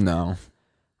 No,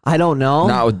 I don't know.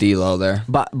 Not with D'Lo there.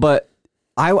 But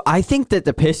I think that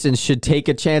the Pistons should take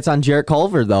a chance on Jarrett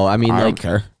Culver, though. I mean, I don't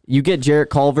care. You get Jarrett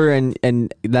Culver and then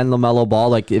LaMelo Ball.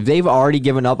 Like, if they've already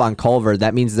given up on Culver,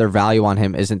 that means their value on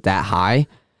him isn't that high.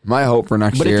 My hope for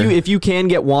next year. But if you can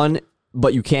get one,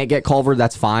 but you can't get Culver,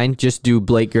 that's fine. Just do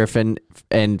Blake Griffin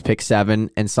and pick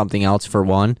 7 and something else for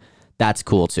 1. That's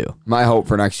cool too. My hope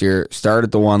for next year: start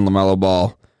at the 1, LaMelo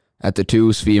Ball; at the 2,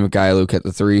 Svi Mykhailiuk; at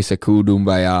the 3, Sekou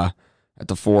Doumbouya; at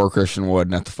the 4, Christian Wood;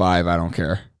 and at the 5, I don't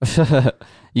care.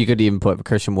 You could even put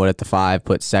Christian Wood at the 5,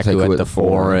 put Sekou at the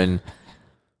 4, and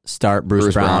start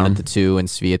Bruce Brown at the 2 and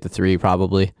Svi at the 3,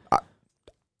 probably.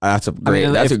 That's a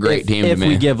great team to me. If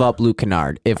we give up Luke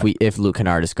Kennard, if Luke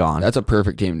Kennard is gone, that's a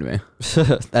perfect team to me.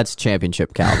 That's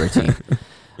championship caliber team.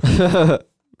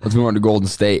 Let's move on to Golden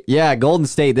State. Yeah, Golden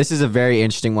State. This is a very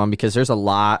interesting one because there's a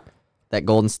lot that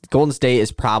Golden State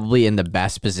is probably in the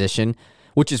best position,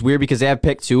 which is weird because they have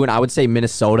pick 2, and I would say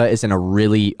Minnesota is in a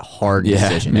really hard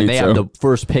decision. And they have the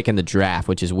first pick in the draft,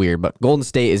 which is weird, but Golden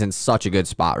State is in such a good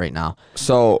spot right now.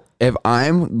 So if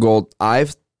I'm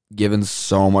I've given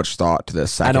so much thought to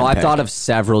this second I know, I've pick. thought of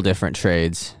several different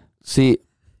trades. See,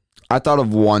 I thought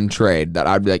of one trade that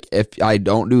I'd be like, if I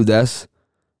don't do this,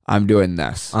 I'm doing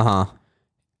this. Uh-huh.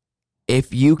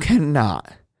 If you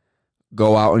cannot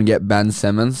go out and get Ben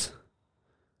Simmons,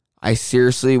 I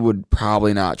seriously would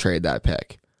probably not trade that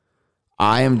pick.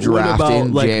 I am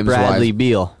drafting James Bradley Wiseman.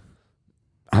 Beal.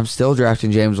 I'm still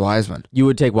drafting James Wiseman. You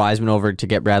would take Wiseman over to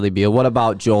get Bradley Beal. What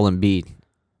about Joel Embiid?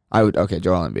 Joel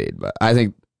Embiid, but I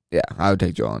think, I would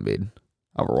take Joel Embiid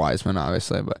over Wiseman,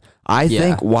 obviously, but I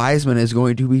think Wiseman is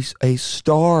going to be a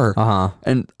star. Uh-huh.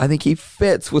 And I think he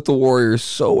fits with the Warriors.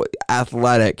 So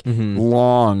athletic,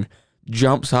 long,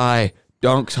 jumps high,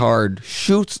 dunks hard,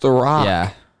 shoots the rock.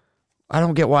 Yeah. I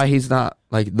don't get why he's not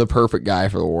like the perfect guy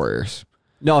for the Warriors.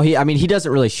 No, he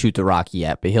doesn't really shoot the rock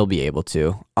yet, but he'll be able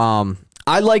to.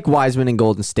 I like Wiseman in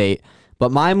Golden State,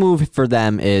 but my move for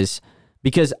them is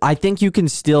because I think you can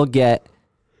still get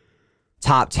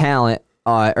top talent,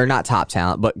 or not top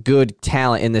talent, but good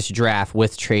talent in this draft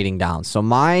with trading down. So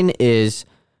mine is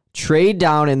trade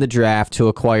down in the draft to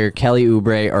acquire Kelly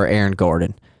Oubre or Aaron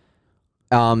Gordon.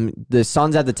 The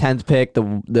Suns had the 10th pick.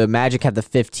 The Magic had the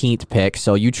 15th pick.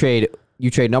 So you trade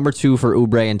number 2 for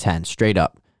Oubre and 10 straight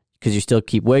up because you still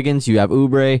keep Wiggins. You have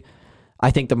Oubre.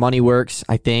 I think the money works.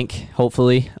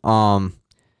 Hopefully.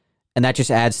 and that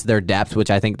just adds to their depth, which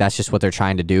I think that's just what they're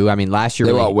trying to do. I mean, last year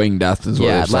They want wing depth as well.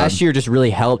 yeah, last year just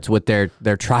really helped with their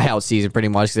tryout season pretty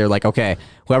much. They're like, okay,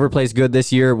 whoever plays good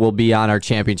this year will be on our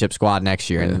championship squad next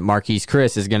year, and Marquise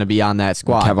Chris is going to be on that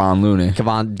squad. Kevon Looney,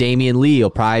 Damian Lee will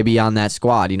probably be on that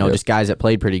squad. Just guys that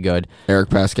played pretty good. Eric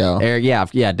Pascal.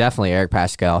 Yeah, definitely Eric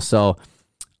Pascal. So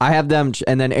I have them,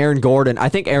 and then Aaron Gordon. I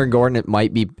think Aaron Gordon, it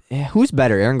might be, who's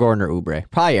better, Aaron Gordon or Oubre?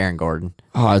 Probably Aaron Gordon.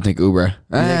 Oh, I think Oubre.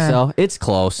 You think so? It's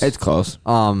close. It's close.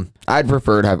 I'd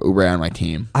prefer to have Oubre on my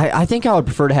team. I think I would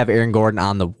prefer to have Aaron Gordon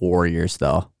on the Warriors,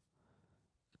 though.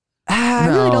 I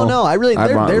really don't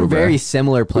know. They're very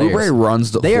similar players. Oubre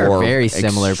runs the They floor are very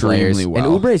similar players. well. And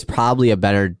Oubre is probably a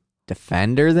better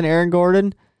defender than Aaron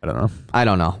Gordon. I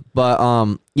don't know.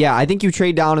 But yeah, I think you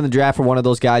trade down in the draft for one of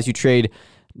those guys. You trade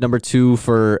number 2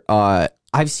 for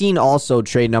I've seen also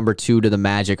trade number 2 to the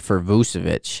Magic for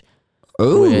Vucevic.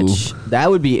 Ooh. Which that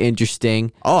would be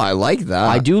interesting. Oh, I like that.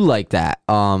 I do like that.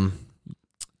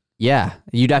 Yeah,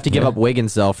 you'd have to give up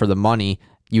Wiggins though for the money.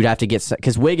 You'd have to get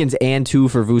because Wiggins and 2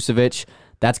 for Vucevic.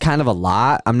 That's kind of a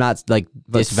lot. I'm not like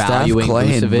disvaluing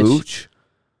Vucevic.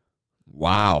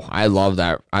 Wow, I love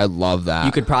that. I love that.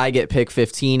 You could probably get pick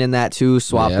 15 in that too.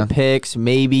 Swap the picks.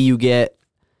 Maybe you get,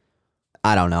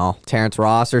 I don't know, Terrence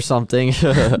Ross or something.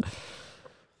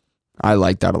 I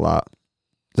like that a lot.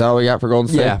 Is that all we got for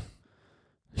Golden State? Yeah.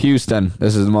 Houston.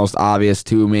 This is the most obvious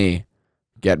to me.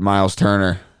 Get Miles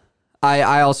Turner.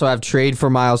 I also have trade for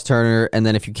Miles Turner, and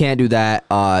then if you can't do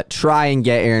that, try and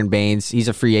get Aaron Baines. He's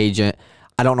a free agent.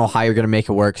 I don't know how you're going to make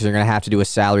it work because you're going to have to do a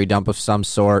salary dump of some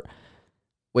sort.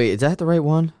 Wait, is that the right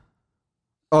one?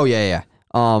 Oh, yeah.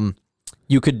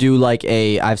 You could do like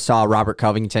I saw Robert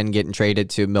Covington getting traded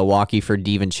to Milwaukee for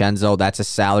DiVincenzo. That's a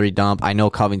salary dump. I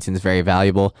know Covington's very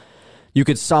valuable. You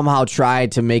could somehow try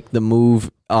to make the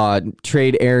move,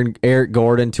 trade Eric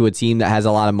Gordon to a team that has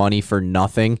a lot of money for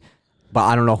nothing. But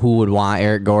I don't know who would want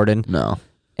Eric Gordon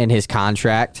in his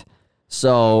contract.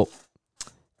 So,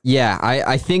 yeah,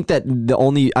 I think that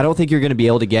I don't think you're going to be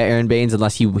able to get Aaron Baines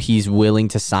unless he's willing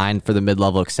to sign for the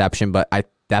mid-level exception, but I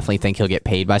definitely think he'll get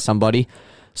paid by somebody.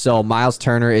 So Miles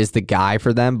Turner is the guy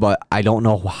for them, but I don't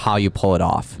know how you pull it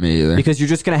off. Me either. Because you're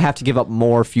just going to have to give up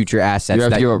more future assets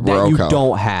that you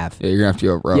don't have. Yeah, you're going to have to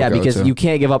give up Rocco. Yeah, because you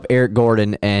can't give up Eric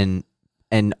Gordon and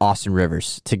Austin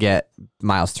Rivers to get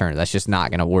Miles Turner. That's just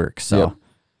not going to work. So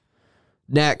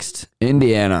next,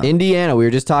 Indiana. We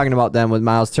were just talking about them with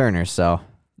Miles Turner. So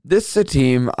this is a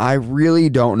team I really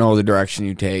don't know the direction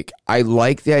you take. I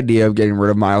like the idea of getting rid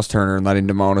of Miles Turner and letting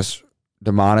Domantas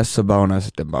Sabonis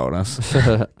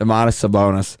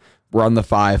run the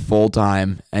 5 full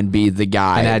time and be the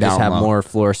guy. And I just have low. more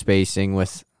floor spacing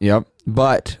with. Yep.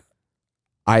 But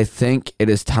I think it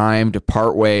is time to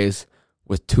part ways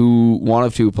with one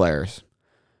of two players.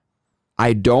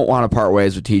 I don't want to part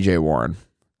ways with TJ Warren.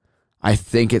 I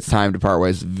think it's time to part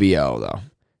ways with VO, though.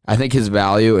 I think his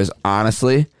value is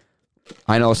honestly,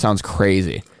 I know it sounds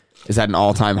crazy, is at an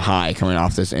all-time high coming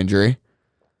off this injury.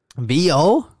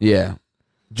 VO? Yeah.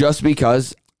 Just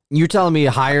because. You're telling me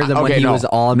higher than when he was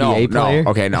all NBA player?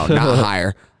 Okay, no, not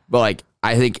higher. But like,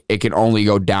 I think it can only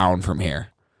go down from here.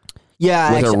 Yeah,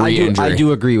 actually, I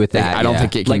do agree with that. I don't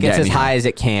think it can like get it's as any high as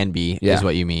it can be, is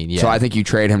what you mean. Yeah. So I think you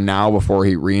trade him now before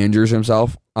he re-injures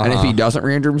himself. And if he doesn't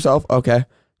re-injure himself, okay,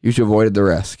 you should avoid the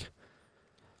risk.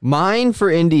 Mine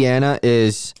for Indiana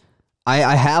is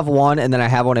I have one, and then I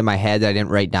have one in my head that I didn't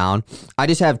write down. I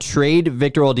just have trade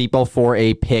Victor Oladipo for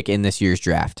a pick in this year's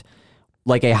draft.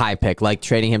 Like a high pick, like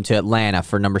trading him to Atlanta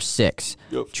for number 6,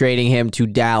 trading him to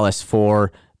Dallas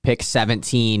for pick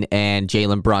 17 and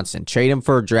Jalen Brunson. Trade him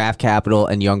for draft capital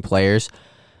and young players.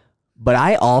 But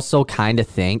I also kind of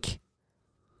think,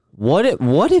 what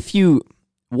if you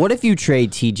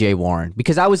trade TJ Warren?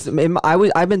 Because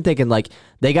I've been thinking like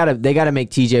they gotta make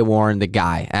TJ Warren the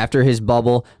guy after his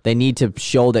bubble. They need to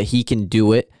show that he can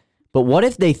do it. But what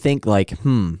if they think like,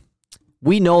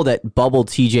 we know that bubble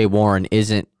TJ Warren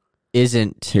isn't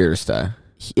here to stay.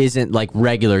 Isn't like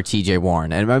regular TJ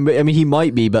Warren. And I mean, he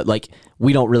might be, but like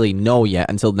we don't really know yet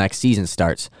until next season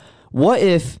starts. What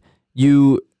if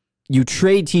you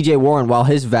trade TJ Warren while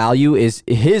his value is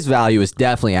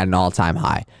definitely at an all-time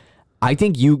high? I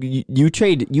think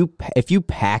if you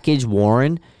package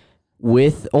Warren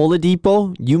with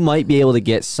Oladipo, you might be able to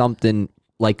get something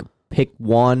like pick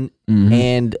 1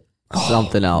 and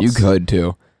something else. You could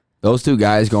too. Those two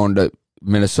guys going to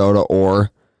Minnesota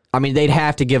or. I mean, they'd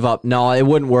have to give up. No, it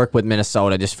wouldn't work with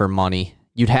Minnesota just for money.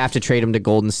 You'd have to trade them to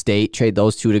Golden State, trade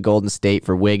those two to Golden State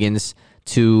for Wiggins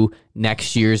to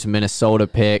next year's Minnesota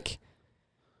pick.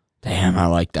 Damn, I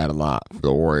like that a lot for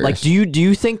the Warriors. Like, do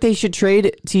you think they should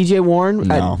trade T.J. Warren?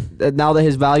 No. Now that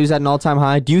his value's at an all-time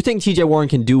high, do you think T.J. Warren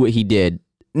can do what he did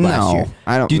last year?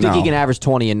 I don't. Do you think he no. can average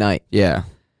 20 a night? Yeah.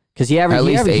 Because he At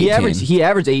least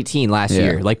averaged 18 last Yeah.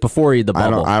 year, like before the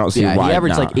bubble. I don't see why he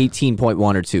averaged not. like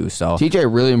 18.1 or 2. So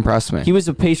TJ really impressed me. he was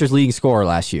the Pacers' leading scorer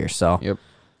last year. So Yep.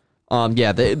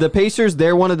 yeah, the Pacers,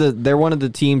 they're one of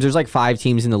the teams. There's like 5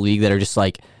 teams in the league that are just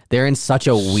like they're in such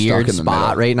a weird in the spot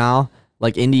middle. right now.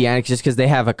 Like Indiana, just because they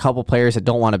have a couple players that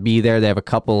don't want to be there. They have a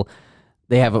couple.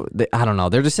 I don't know.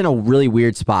 They're just in a really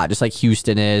weird spot, just like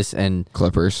Houston is, and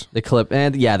Clippers. the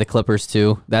Clippers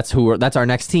too. That's our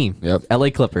next team. Yep. LA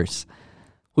Clippers.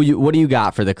 What do you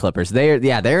got for the Clippers? They're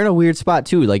in a weird spot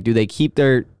too. Like, do they keep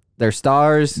their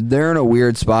stars? They're in a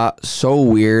weird spot. So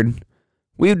weird.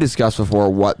 We've discussed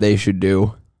before what they should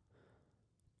do.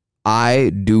 I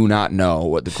do not know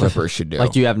what the Clippers should do.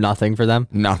 Like, do you have nothing for them?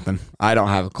 Nothing. I don't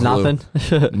have a clue. Nothing.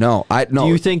 No. Do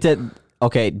you think that?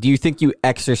 Okay. Do you think you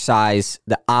exercise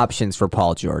the options for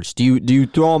Paul George? Do you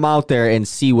throw him out there and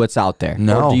see what's out there?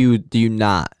 No. Or do you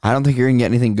not? I don't think you're gonna get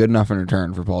anything good enough in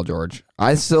return for Paul George.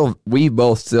 We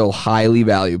both still highly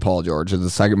value Paul George as the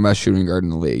second best shooting guard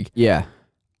in the league. Yeah.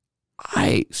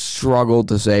 I struggle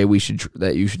to say you should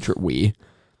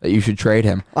trade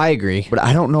him. I agree. But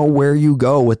I don't know where you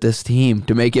go with this team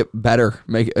to make it better,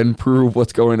 improve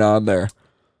what's going on there.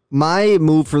 My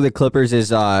move for the Clippers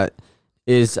is a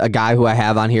guy who I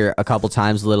have on here a couple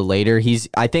times a little later.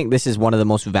 I think this is one of the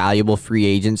most valuable free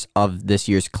agents of this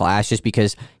year's class, just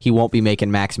because he won't be making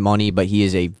max money, but he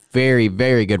is a very,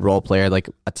 very good role player, like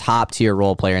a top tier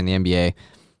role player in the NBA.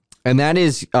 And that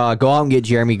is go out and get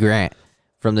Jeremy Grant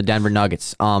from the Denver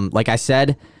Nuggets. Like I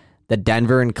said, the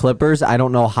Denver and Clippers, I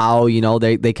don't know how,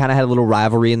 they kind of had a little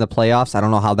rivalry in the playoffs. I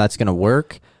don't know how that's going to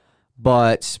work,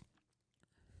 but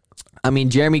I mean,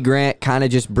 Jeremy Grant kind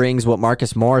of just brings what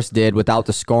Marcus Morris did without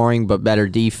the scoring, but better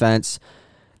defense.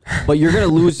 But you're gonna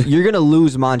lose. You're gonna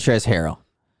lose Montrezl Harrell.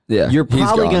 Yeah, You're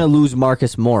probably gonna lose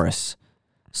Marcus Morris.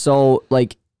 So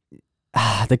like,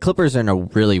 the Clippers are in a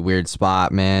really weird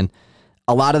spot, man.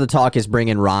 A lot of the talk is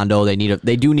bringing Rondo.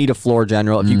 They do need a floor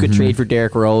general. If you could trade for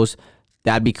Derrick Rose,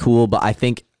 that'd be cool. But I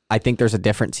think there's a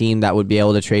different team that would be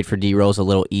able to trade for D Rose a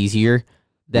little easier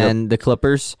than the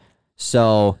Clippers.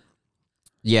 So.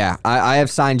 Yeah, I have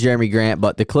signed Jeremy Grant,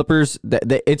 but the Clippers,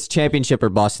 it's championship or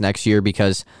bust next year,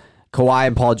 because Kawhi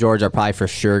and Paul George are probably for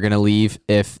sure going to leave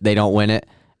if they don't win it.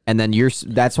 And then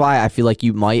that's why I feel like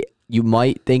you might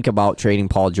think about trading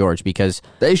Paul George, because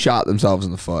they shot themselves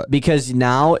in the foot. Because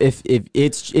now if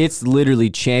it's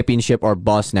literally championship or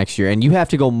bust next year, and you have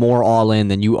to go more all in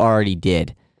than you already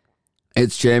did.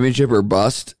 It's championship or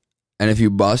bust. And if you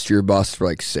bust, you're bust for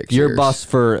like 6 years.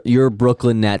 Your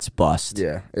Brooklyn Nets bust.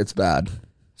 Yeah, it's bad.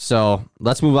 So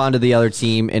let's move on to the other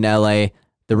team in LA,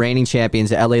 the reigning champions,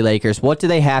 the LA Lakers. What do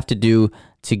they have to do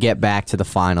to get back to the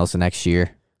finals the next year?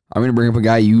 I'm going to bring up a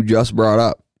guy you just brought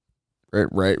up.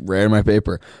 Right in my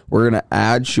paper. We're going to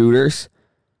add shooters,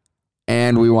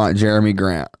 and we want Jeremy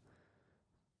Grant.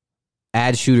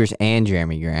 Add shooters and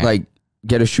Jeremy Grant. Like,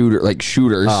 get a shooter, like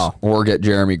shooters, or get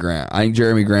Jeremy Grant. I think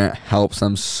Jeremy Grant helps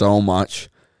them so much.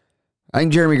 I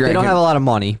think Jeremy Grant. They don't have a lot of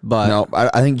money, but no,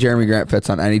 I think Jeremy Grant fits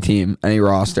on any team, any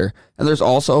roster. And there's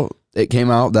also, it came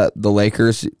out that the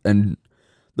Lakers and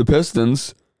the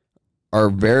Pistons are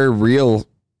very real.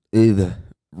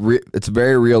 It's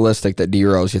very realistic that D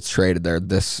Rose gets traded there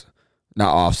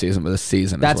not off season, but this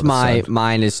season. That's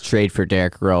mine is trade for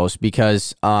Derrick Rose,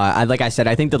 because like I said,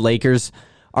 I think the Lakers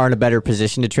are in a better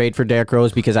position to trade for Derrick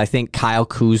Rose, because I think Kyle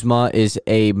Kuzma is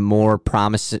more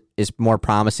promising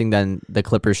than the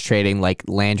Clippers trading like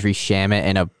Landry Shamet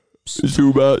and a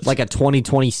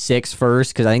 2026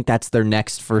 first, because I think that's their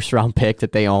next first round pick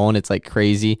that they own. It's like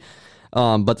crazy.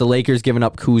 But the Lakers giving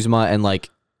up Kuzma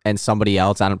and somebody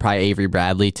else, I don't know, probably Avery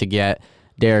Bradley, to get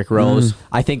Derrick Rose.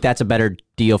 I think that's a better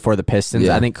deal for the Pistons.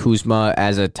 Yeah. I think Kuzma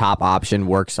as a top option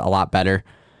works a lot better.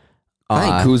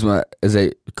 I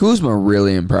think Kuzma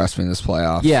really impressed me in this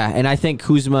playoffs. Yeah, and I think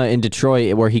Kuzma in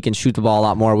Detroit, where he can shoot the ball a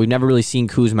lot more. We've never really seen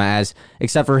Kuzma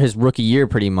except for his rookie year,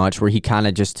 pretty much, where he kind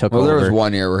of just took over. There was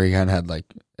one year where he kind of had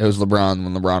it was LeBron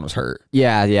when LeBron was hurt.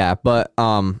 Yeah, but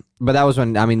that was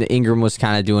when, the Ingram was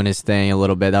kind of doing his thing a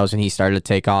little bit. That was when he started to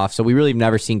take off. So we really have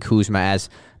never seen Kuzma as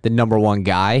the number one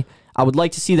guy. I would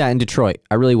like to see that in Detroit.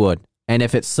 I really would. And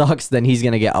if it sucks, then he's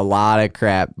going to get a lot of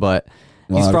crap. But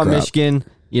he's from Michigan.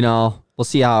 We'll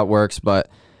see how it works. But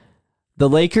the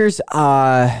Lakers,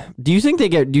 do you think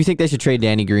they should trade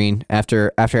Danny Green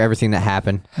after everything that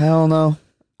happened? Hell no.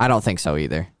 I don't think so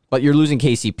either. But you're losing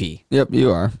KCP. Yep,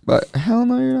 you are. But hell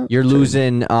no, you're not. You're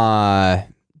losing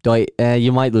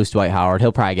You might lose Dwight Howard.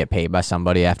 He'll probably get paid by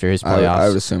somebody after his playoffs. I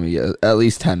would assume he gets at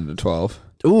least 10 to 12.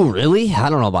 Ooh, really? I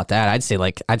don't know about that. I'd say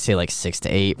like 6 to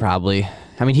 8 probably.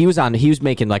 I mean, he was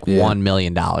making like $1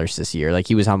 million this year. Like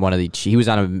he was on a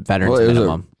veterans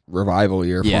minimum. A revival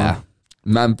year for him.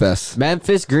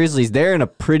 Memphis Grizzlies, they're in a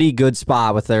pretty good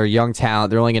spot with their young talent.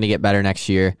 They're only going to get better next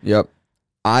year. Yep.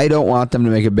 I don't want them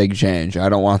to make a big change. I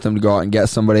don't want them to go out and get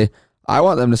somebody. I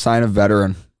want them to sign a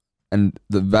veteran. And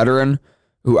the veteran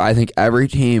who I think every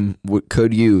team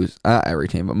could use, not every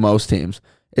team, but most teams,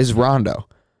 is Rondo.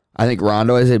 I think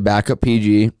Rondo is a backup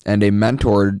PG and a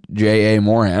mentor, J.A.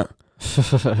 Morant.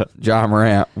 Ja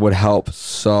Morant would help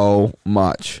so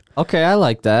much. Okay, I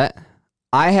like that.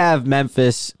 I have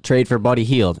Memphis trade for Buddy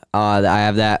Hield. I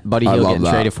have that Buddy Hield getting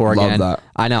traded for again. That.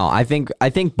 I know. I think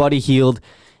Buddy Hield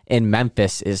in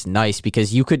Memphis is nice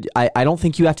because you could. I don't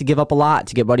think you have to give up a lot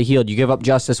to get Buddy Hield. You give up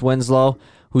Justice Winslow,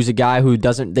 who's a guy who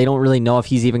they don't really know if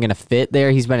he's even going to fit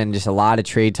there. He's been in just a lot of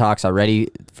trade talks already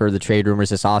for the trade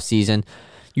rumors this offseason.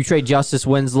 You trade Justice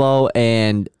Winslow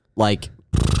and I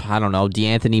don't know,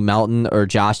 DeAnthony Melton or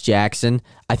Josh Jackson.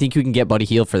 I think you can get Buddy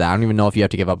Hield for that. I don't even know if you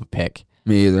have to give up a pick.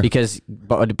 Me either. Because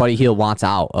Buddy Hield wants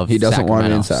out of Sacramento. He doesn't want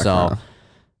it in Sacramento.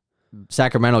 So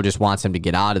Sacramento just wants him to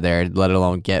get out of there, let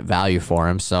alone get value for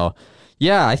him. So,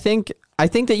 yeah, I think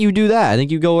that you do that. I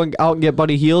think you go out and get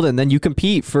Buddy Hield, and then you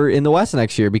compete in the West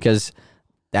next year because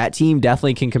that team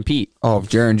definitely can compete. Oh,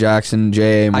 Jaren Jackson,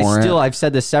 J.A. Morant. I've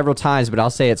said this several times, but I'll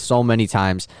say it so many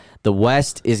times. The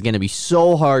West is going to be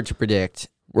so hard to predict.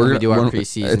 We're going to do our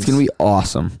preseason. It's going to be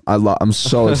awesome. I'm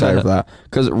so excited for that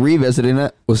because revisiting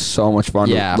it was so much fun.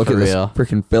 Yeah, look at this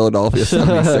freaking Philadelphia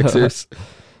 76ers.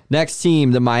 Next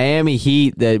team, the Miami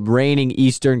Heat, the reigning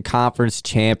Eastern Conference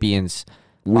champions,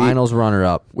 finals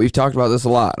runner-up. We've talked about this a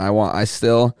lot,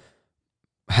 and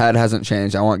head hasn't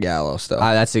changed. I want Gallo still.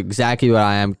 That's exactly what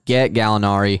I am. Get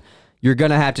Gallinari. You're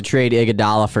going to have to trade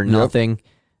Iguodala for nothing.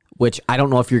 Which I don't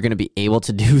know if you're going to be able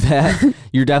to do that.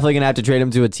 You're definitely going to have to trade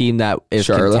him to a team that is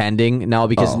contending. No,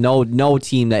 because no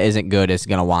team that isn't good is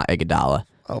going to want Iguodala.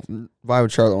 Oh, why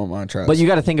would Charlotte want Montrezl? But you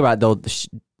got to think about it, though.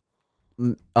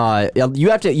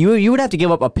 You would have to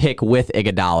give up a pick with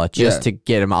Iguodala just to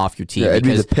get him off your team. Yeah, it'd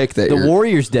be the pick that the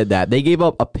Warriors did that. They gave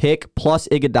up a pick plus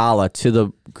Iguodala to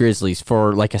the Grizzlies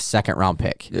for like a second round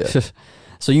pick. Yeah.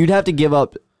 So you'd have to give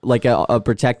up like a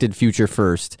protected future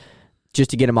first, just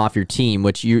to get him off your team,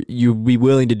 which you'd be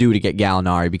willing to do to get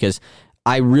Gallinari, because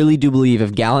I really do believe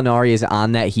if Gallinari is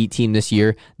on that Heat team this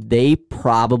year, they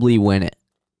probably win it.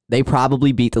 They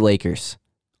probably beat the Lakers.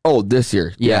 Oh, this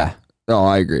year? Yeah. No,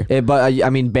 I agree. But I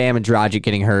mean, Bam and Dragic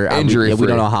getting hurt, injury we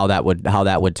don't know how that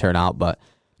would turn out, but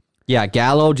yeah,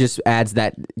 Gallo just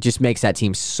makes that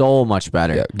team so much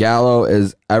better. Yeah, Gallo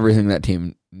is everything that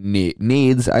team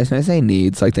needs. I say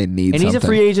needs like they need. And he's a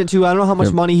free agent too. I don't know how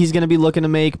much money he's going to be looking to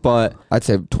make, but I'd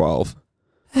say 12.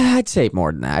 I'd say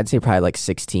more than that. I'd say probably like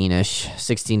 16-ish,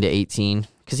 16 to 18,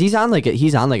 because he's on like a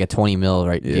 $20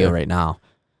 million deal right now.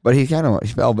 But he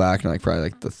fell back in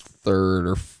probably the third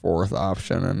or fourth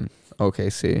option in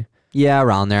OKC. Yeah,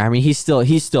 around there. I mean, he's still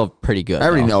pretty good.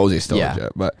 Everybody knows he's still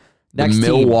legit, but. Next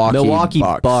Milwaukee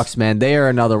Bucks, man, they are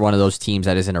another one of those teams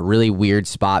that is in a really weird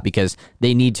spot because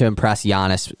they need to impress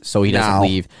Giannis so he doesn't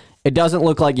leave. It doesn't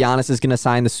look like Giannis is going to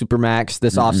sign the Supermax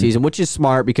this offseason, which is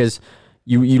smart because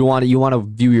you want to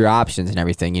view your options and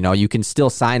everything. You know, you can still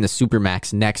sign the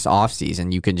Supermax next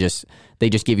offseason. They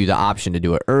just give you the option to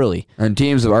do it early. And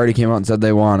teams have already came out and said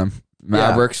they want him.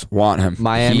 Mavericks want him.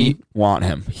 Miami Heat want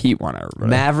him. Heat want everybody.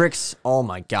 Mavericks, oh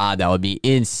my God, that would be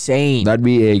insane. That'd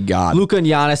be a god. Luka and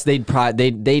Giannis,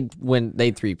 they'd win.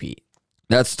 They'd three-peat.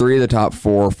 That's three of the top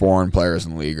four foreign players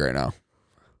in the league right now.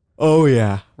 Oh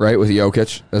yeah, right, with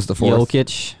Jokic as the fourth.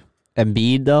 Jokic,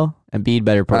 Embiid though. Embiid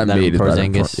better than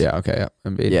Porzingis. Yeah, okay, yeah,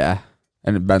 Embiid. Yeah,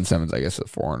 and Ben Simmons, I guess, is a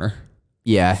foreigner.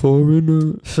 Yeah,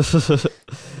 foreigner.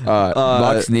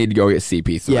 Bucks need to go get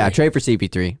CP3. Yeah, trade for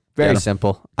CP3. Very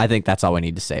simple. I think that's all we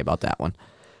need to say about that one.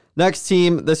 Next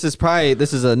team, this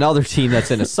is another team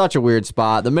that's in such a weird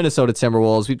spot. The Minnesota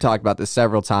Timberwolves. We've talked about this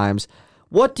several times.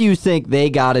 What do you think they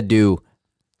got to do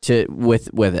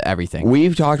with everything?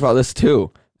 We've talked about this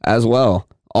too, as well.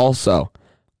 Also,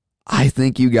 I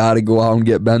think you got to go out and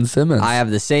get Ben Simmons. I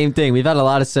have the same thing. We've had a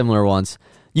lot of similar ones.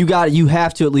 You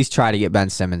have to at least try to get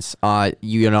Ben Simmons.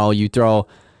 You throw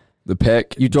the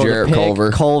pick. You throw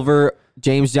Jarrett Culver,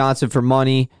 James Johnson for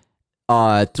money.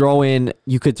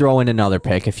 You could throw in another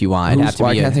pick if you want.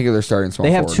 I can't think of their starting small.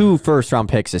 They have 2 first-round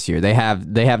picks this year. They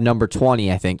have number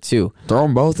 20, I think, too. Throw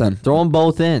them both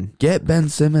in. Get Ben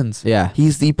Simmons. Yeah,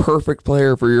 he's the perfect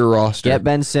player for your roster. Get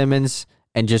Ben Simmons,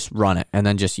 and just run it. And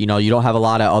then just, you don't have a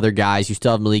lot of other guys. You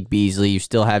still have Malik Beasley. You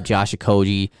still have Josh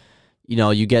Okogie.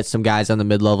 You get some guys on the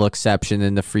mid-level exception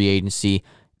in the free agency,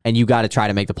 and you got to try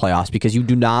to make the playoffs because you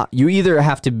either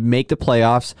have to make the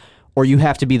playoffs or you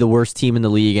have to be the worst team in the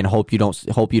league and hope you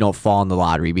don't fall in the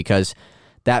lottery because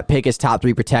that pick is top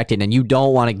 3 protected, and you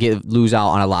don't want to lose out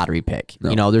on a lottery pick.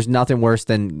 No. There's nothing worse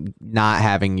than not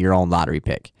having your own lottery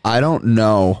pick. I don't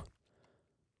know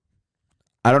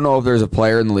if there's a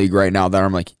player in the league right now that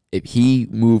I'm like, if he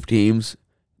moved teams,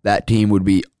 that team would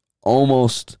be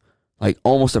almost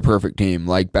a perfect team,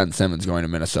 like Ben Simmons going to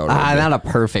Minnesota. Not a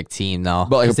perfect team though,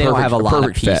 but like they don't have a lot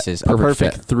of pieces. A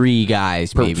perfect 3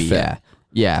 guys, maybe. Fit.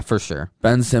 Yeah, for sure.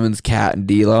 Ben Simmons, Cat, and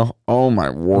D'Lo. Oh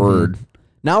my word. Mm-hmm.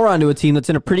 Now we're on to a team that's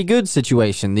in a pretty good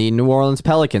situation. The New Orleans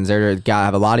Pelicans. They're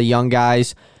have a lot of young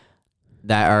guys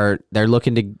they're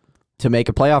looking to make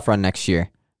a playoff run next year.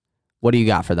 What do you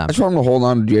got for them? I just want them to hold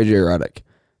on to JJ Redick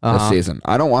this season.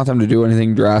 I don't want them to do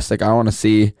anything drastic. I want to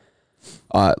see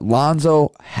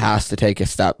Lonzo has to take a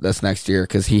step this next year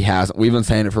because he hasn't. We've been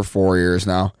saying it for 4 years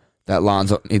now that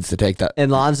Lonzo needs to take that.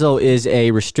 And Lonzo is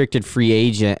a restricted free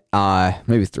agent.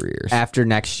 Maybe 3 years after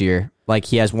next year. Like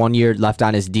he has 1 year left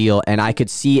on his deal, and I could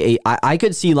see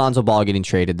Lonzo Ball getting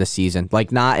traded this season.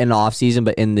 Like not in the off season,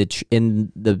 but in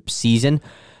the season,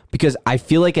 because I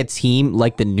feel like a team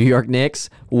like the New York Knicks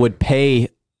would pay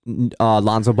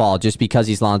Lonzo Ball just because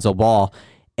he's Lonzo Ball,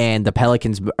 and the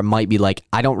Pelicans might be like,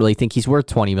 I don't really think he's worth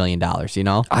 $20 million.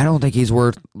 I don't think he's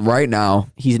worth right now.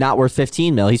 He's not worth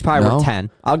 $15 million. He's probably worth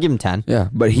 10. I'll give him 10. Yeah,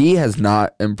 but he has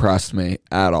not impressed me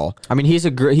at all. I mean, he's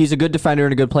a good defender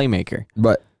and a good playmaker,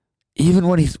 but. Even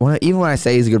when I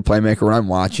say he's a good playmaker, when I'm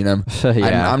watching him,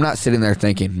 yeah. I'm not sitting there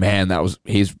thinking, man,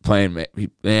 he's playing,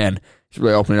 man, he's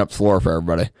really opening up the floor for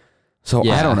everybody. So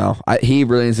yeah. I don't know. He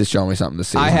really needs to show me something this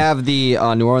season. I have the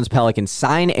New Orleans Pelicans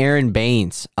sign Aaron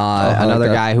Baines, another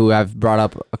guy who I've brought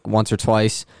up once or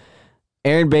twice.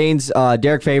 Aaron Baines,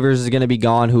 Derek Favors is going to be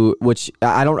gone. Which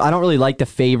I don't really like the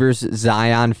Favors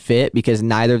Zion fit because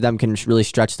neither of them can really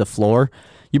stretch the floor.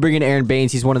 You bring in Aaron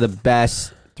Baines, he's one of the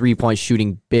best 3-point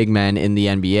shooting big men in the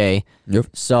NBA. Yep.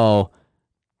 So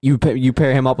you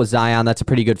pair him up with Zion. That's a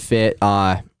pretty good fit.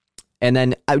 And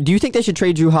then do you think they should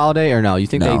trade Jrue Holiday or no? You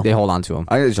think they hold on to him?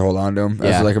 I think they should hold on to him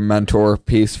as like a mentor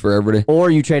piece for everybody. Or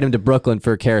you trade him to Brooklyn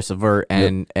for Karis LeVert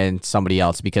and somebody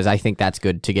else because I think that's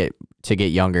good to get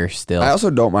younger still. I also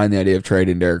don't mind the idea of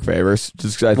trading Derek Favors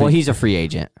just because he's a free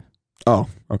agent. Oh,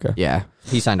 okay. Yeah,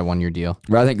 he signed a 1-year deal.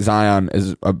 But I think Zion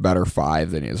is a better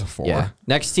 5 than he is a 4. Yeah.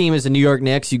 Next team is the New York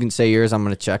Knicks. You can say yours. I'm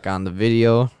going to check on the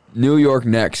video. New York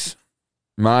Knicks.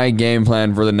 My game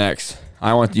plan for the Knicks.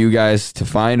 I want you guys to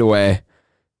find a way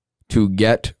to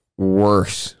get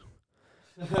worse.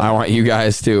 I want you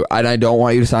guys to. And I don't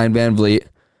want you to sign Van Vliet.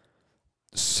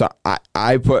 So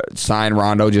I put sign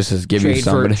Rondo just as give you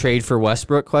somebody. Trade for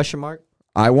Westbrook, question mark?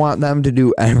 I want them to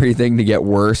do everything to get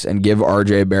worse and give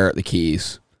RJ Barrett the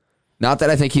keys. Not that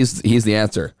I think he's the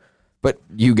answer, but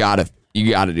you gotta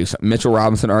do something. Mitchell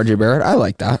Robinson, RJ Barrett, I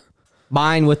like that.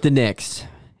 Mine with the Knicks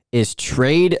is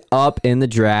trade up in the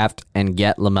draft and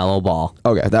get LaMelo Ball.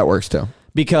 Okay, that works too.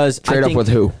 Because trade up with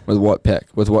who? With what pick?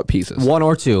 With what pieces? 1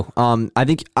 or 2.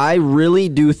 I really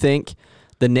do think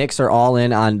the Knicks are all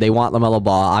in on they want LaMelo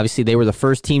Ball. Obviously, they were the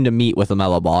first team to meet with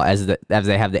LaMelo Ball as they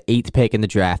have the 8th pick in the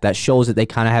draft. That shows that they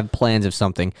kind of have plans of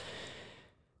something.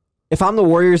 If I'm the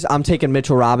Warriors, I'm taking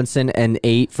Mitchell Robinson and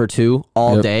 8 for 2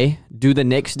 all day. Do the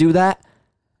Knicks do that?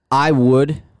 I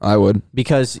would.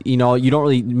 Because, you don't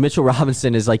really... Mitchell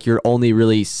Robinson is like your only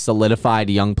really solidified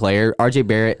young player. RJ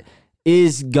Barrett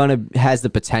has the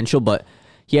potential, but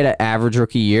he had an average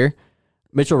rookie year.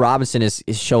 Mitchell Robinson is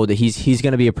showed that he's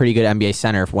going to be a pretty good NBA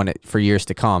center for years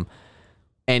to come.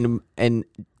 And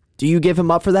do you give him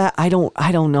up for that? I don't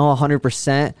know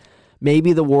 100%.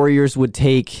 Maybe the Warriors would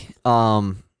take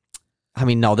all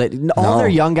their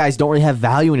young guys don't really have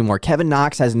value anymore. Kevin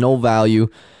Knox has no value.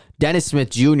 Dennis Smith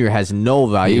Jr. has no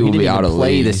value. He didn't even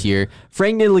play this year.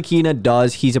 Frank Ntilikina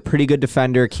does. He's a pretty good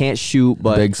defender. Can't shoot,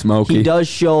 but Big Smokey. He does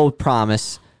show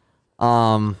promise.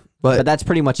 But that's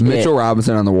pretty much Mitchell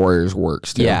Robinson on the Warriors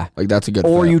works too. Yeah. Like that's a good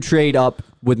Or fit. you trade up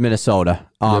with Minnesota.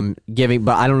 But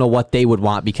I don't know what they would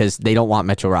want because they don't want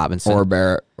Mitchell Robinson. Or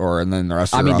Barrett and then the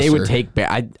rest of the roster. They would take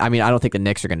Barrett. I don't think the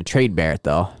Knicks are going to trade Barrett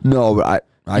though. No, but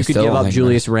you could give up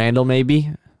Julius Randle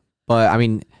maybe. But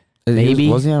maybe.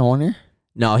 Was he on 1 year?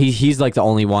 No, he's like the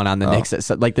only one on the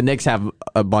Knicks. Like the Knicks have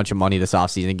a bunch of money this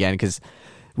offseason again because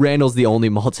Randle's the only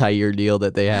multi-year deal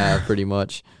that they have pretty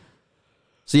much.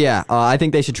 So yeah, I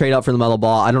think they should trade up for LaMelo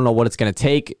Ball. I don't know what it's going to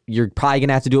take. You're probably going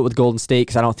to have to do it with Golden State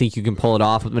because I don't think you can pull it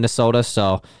off with Minnesota.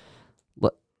 So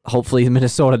hopefully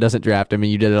Minnesota doesn't draft him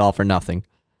and you did it all for nothing.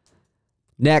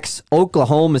 Next,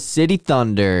 Oklahoma City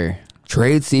Thunder.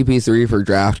 Trade CP3 for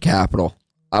draft capital.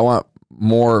 I want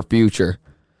more future.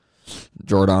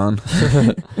 Jordan.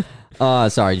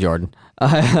 Sorry, Jordan.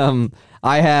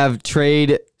 I have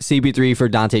trade CP3 for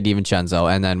Dante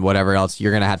DiVincenzo, and then whatever else.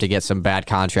 You're going to have to get some bad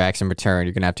contracts in return.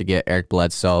 You're going to have to get Eric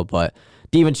Bledsoe, but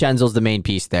DiVincenzo's the main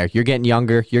piece there. You're getting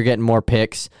younger. You're getting more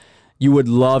picks. You would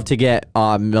love to get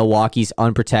Milwaukee's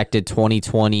unprotected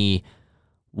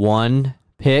 2021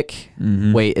 pick.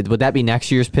 Mm-hmm. Wait, would that be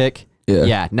next year's pick?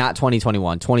 Yeah, not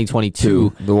 2021,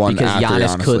 2022. The one because after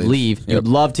Giannis could leave. Yep. You'd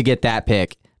love to get that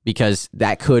pick because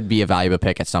that could be a valuable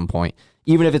pick at some point.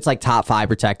 Even if it's like top 5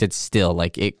 protected, still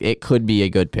like it could be a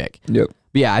good pick. Yep.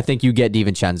 But yeah, I think you get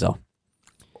DiVincenzo.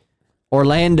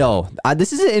 Orlando.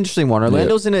 This is an interesting one.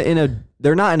 Orlando's in a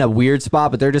they're not in a weird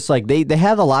spot, but they're just like they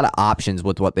have a lot of options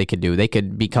with what they could do. They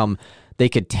could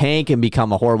tank and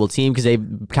become a horrible team because they've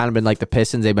kind of been like the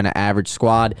Pistons. They've been an average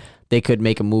squad. They could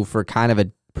make a move for kind of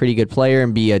a pretty good player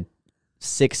and be a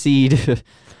 6 seed.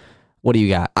 What do you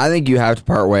got? I think you have to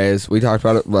part ways. We talked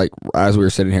about it like as we were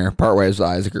sitting here. Part ways with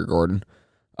Isaac or Gordon.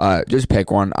 Just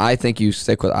pick one. I think you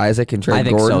stick with Isaac and trade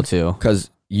Gordon. I think so too. Because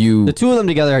the two of them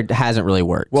together hasn't really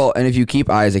worked. Well, and if you keep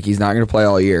Isaac, he's not going to play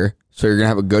all year. So you're going to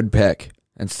have a good pick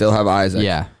and still have Isaac.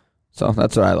 Yeah. So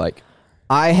that's what I like.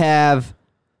 I have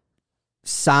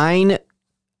sign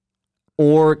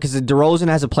or because DeRozan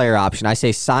has a player option. I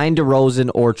say sign DeRozan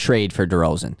or trade for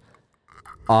DeRozan.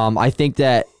 I think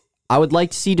that I would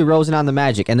like to see DeRozan on the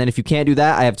Magic. And then if you can't do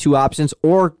that, I have 2 options.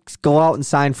 Or go out and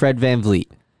sign Fred VanVleet.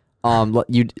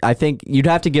 I think you'd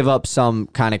have to give up some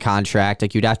kind of contract.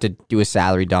 Like you'd have to do a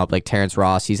salary dump, like Terrence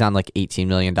Ross. He's on like $18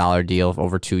 million deal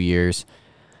over 2 years.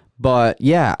 But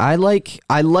yeah, I like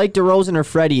DeRozan or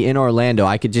Freddie in Orlando.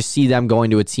 I could just see them going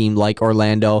to a team like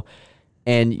Orlando,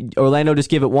 and Orlando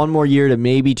just give it one more year to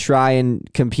maybe try and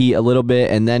compete a little bit,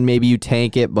 and then maybe you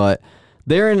tank it. But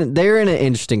they're in an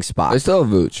interesting spot. They still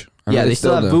have Vooch. They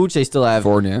still have Vooch. They still have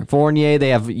Fournier. They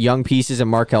have young pieces in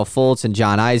Markelle Fultz and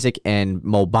John Isaac and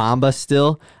Mo Bamba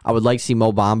still. I would like to see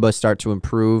Mo Bamba start to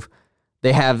improve.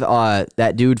 They have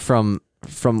that dude from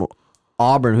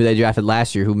Auburn who they drafted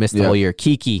last year who missed the whole year.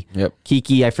 Kiki. Yep.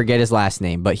 Kiki, I forget his last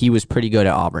name, but he was pretty good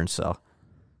at Auburn. So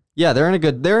yeah,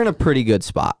 they're in a pretty good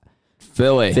spot.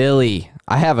 Philly.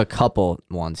 I have a couple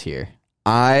ones here.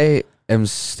 I am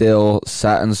still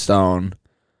set in stone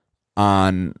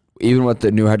on, even with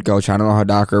the new head coach, I don't know how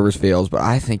Doc Rivers feels, but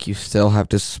I think you still have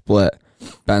to split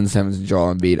Ben Simmons and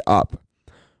Joel Embiid up.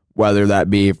 Whether that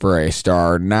be for a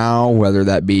star now, whether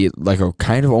that be like a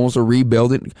kind of almost a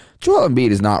rebuilding. Joel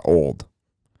Embiid is not old.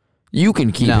 You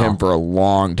can keep him for a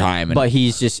long time. But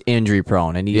he's just injury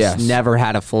prone, and he's never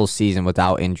had a full season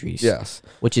without injuries. Yes.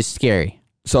 Which is scary.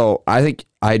 So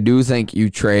I do think you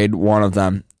trade one of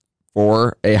them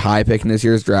for a high pick in this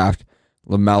year's draft,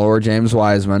 LaMelo or James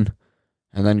Wiseman,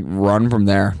 and then run from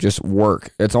there. Just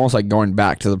work. It's almost like going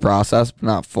back to the process, but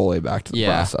not fully back to the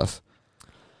process.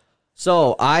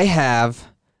 So I have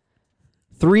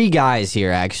 3 guys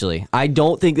here, actually. I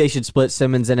don't think they should split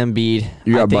Simmons and Embiid.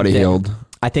 You got Buddy Hield.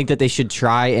 I think that they should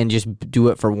try and just do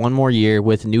it for one more year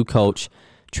with a new coach.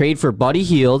 Trade for Buddy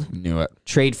Hield. Knew it.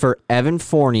 Trade for Evan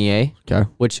Fournier. Okay.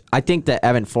 Which I think that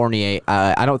Evan Fournier,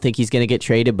 I don't think he's going to get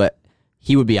traded, but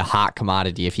he would be a hot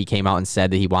commodity if he came out and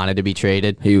said that he wanted to be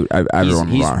traded.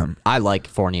 Everyone would want him. I like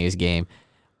Fournier's game.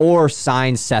 Or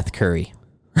sign Seth Curry.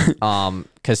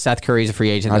 Because Seth Curry's a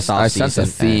free agent this offseason. I sense a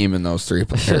theme in those 3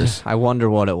 players. I wonder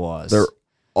what it was. They're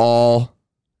all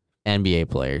NBA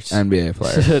players.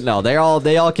 No, they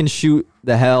all can shoot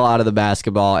the hell out of the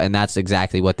basketball, and that's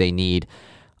exactly what they need.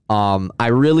 I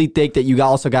really think that you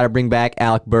also got to bring back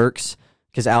Alec Burks,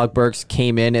 because Alec Burks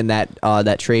came in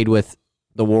that trade with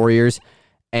the Warriors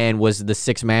and was the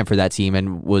 6th man for that team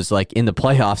and was like in the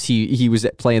playoffs. He was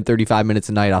playing 35 minutes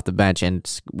a night off the bench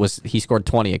and he scored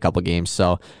 20 a couple games.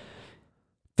 So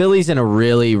Philly's in a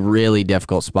really, really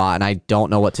difficult spot, and I don't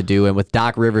know what to do. And with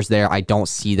Doc Rivers there, I don't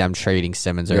see them trading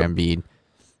Simmons or Embiid.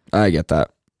 I get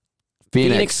that.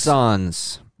 Phoenix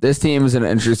Suns. This team is in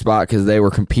an interesting spot because they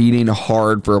were competing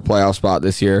hard for a playoff spot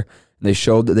this year. They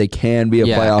showed that they can be a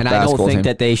playoff basketball team. And I don't think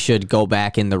that they should go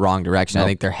back in the wrong direction. Nope. I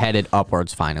think they're headed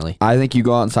upwards finally. I think you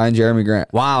go out and sign Jeremy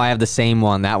Grant. Wow, I have the same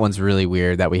one. That one's really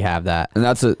weird that we have that. And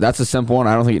that's a simple one.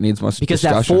 I don't think it needs much because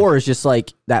discussion. Because that 4 is just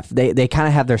like that. They kind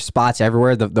of have their spots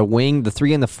everywhere. The wing, the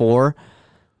 3 and the 4,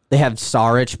 they have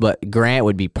Saric, but Grant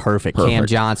would be perfect. Cam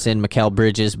Johnson, Mikal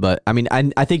Bridges. But I mean,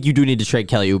 I think you do need to trade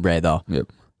Kelly Oubre though.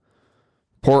 Yep.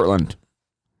 Portland.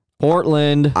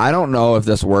 I don't know if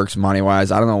this works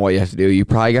money-wise. I don't know what you have to do. You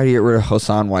probably got to get rid of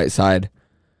Hassan Whiteside.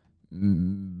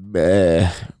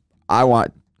 I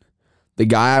want the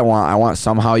guy I want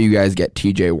somehow you guys get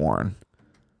TJ Warren.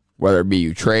 Whether it be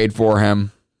you trade for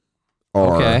him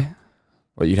or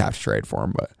well, you'd have to trade for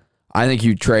him, but I think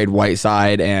you trade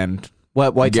Whiteside and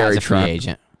Whiteside's a free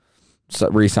agent. So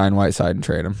re-sign Whiteside and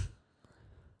trade him.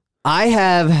 I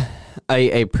have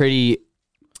a pretty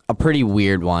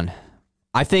weird one.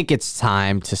 I think it's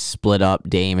time to split up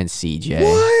Dame and CJ.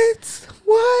 What?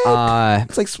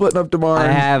 It's like splitting up DeMar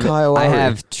and Kyle Lowry. I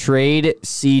have trade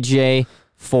CJ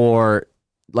for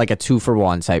like a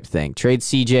 2-for-1 type thing. Trade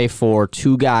CJ for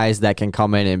 2 guys that can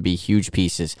come in and be huge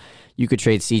pieces. You could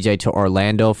trade CJ to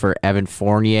Orlando for Evan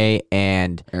Fournier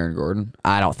and Aaron Gordon.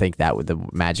 I don't think that the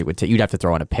Magic would take. You'd have to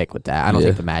throw in a pick with that. I don't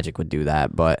think the Magic would do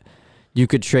that, but you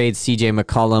could trade CJ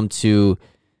McCollum to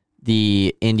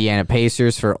the Indiana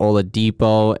Pacers for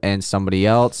Oladipo and somebody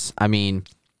else. I mean,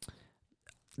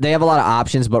 they have a lot of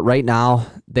options, but right now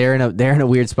they're in a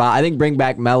weird spot. I think bring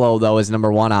back Melo though is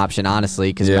number 1 option, honestly,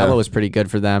 because Melo is pretty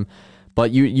good for them. But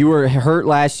you were hurt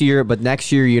last year, but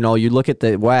next year, you look at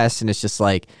the West and it's just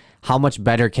like, how much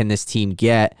better can this team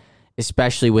get,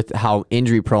 especially with how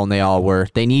injury prone they all were?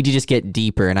 They need to just get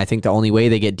deeper, and I think the only way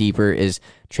they get deeper is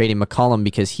trading McCollum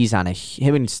because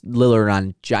him and Lillard are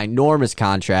on ginormous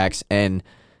contracts, and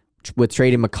with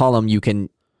trading McCollum, you can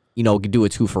do a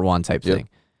 2-for-1 type thing.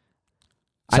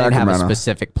 I didn't have a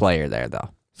specific player there,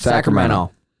 though.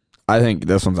 Sacramento. I think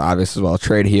this one's obvious as well.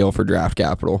 Trade Heel for draft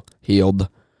capital. Healed.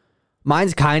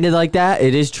 Mine's kind of like that.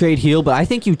 It is trade Heel, but I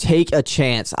think you take a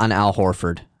chance on Al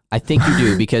Horford. I think you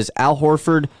do because Al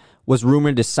Horford was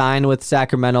rumored to sign with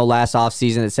Sacramento last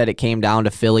offseason. It said it came down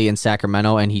to Philly and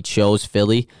Sacramento, and he chose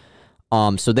Philly.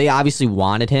 So they obviously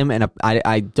wanted him, and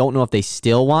I don't know if they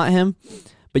still want him,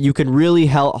 but you can really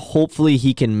help. Hopefully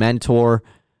he can mentor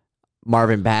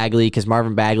Marvin Bagley because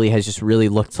Marvin Bagley has just really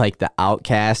looked like the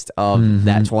outcast of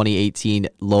that 2018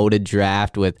 loaded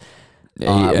draft with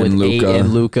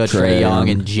Luka, Trae Young,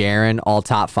 and Jaren, all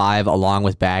top 5, along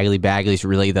with Bagley. Bagley's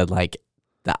really the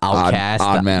outcast.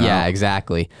 Odd man out.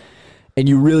 Exactly. And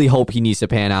you really hope he needs to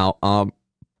pan out.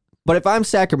 But if I'm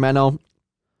Sacramento,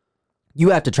 you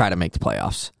have to try to make the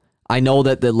playoffs. I know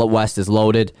that the West is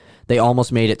loaded. They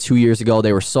almost made it 2 years ago.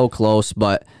 They were so close,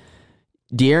 but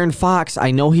De'Aaron Fox,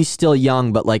 I know he's still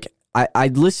young, but I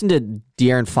listened to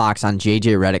De'Aaron Fox on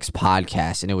JJ Redick's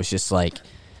podcast, and it was just like,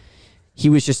 he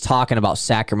was just talking about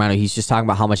Sacramento. He's just talking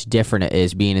about how much different it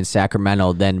is being in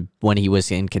Sacramento than when he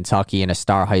was in Kentucky and a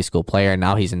star high school player, and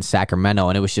now he's in Sacramento.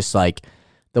 And it was just like,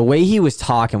 the way he was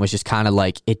talking was just kind of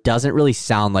like, it doesn't really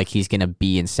sound like he's going to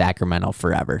be in Sacramento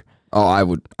forever.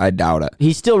 Oh, I doubt it.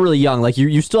 He's still really young. Like,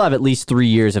 you still have at least 3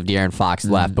 years of De'Aaron Fox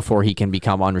left before he can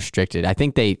become unrestricted. I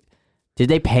think did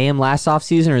they pay him last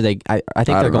offseason, or I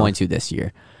think they're going to this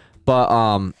year.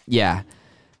 But, yeah.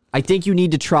 I think you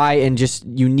need to try and make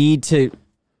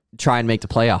the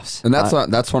playoffs. And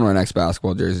that's one of my next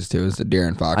basketball jerseys too, is the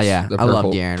De'Aaron Fox. Yeah, the I love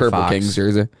De'Aaron Purple Fox. Kings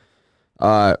jersey.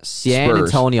 San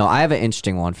Antonio. I have an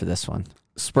interesting one for this one.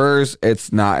 Spurs,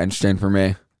 it's not interesting for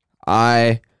me.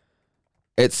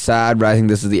 It's sad, but I think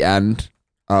this is the end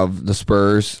of the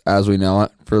Spurs as we know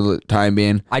it for the time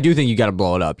being. I do think you got to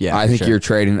blow it up. Yeah, I think you're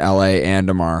trading LA and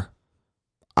DeMar.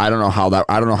 I don't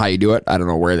know how you do it. I don't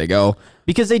know where they go.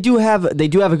 Because they do have a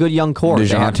good young core.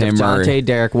 DeJounte,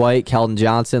 Derek White, Keldon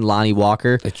Johnson, Lonnie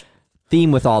Walker.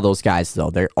 Theme with all those guys though,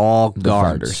 they're all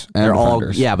guards. They're all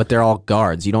but they're all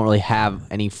guards. You don't really have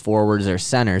any forwards or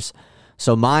centers.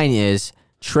 So mine is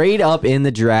trade up in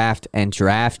the draft and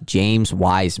draft James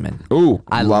Wiseman. Ooh,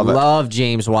 I love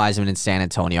James Wiseman in San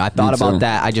Antonio. I thought about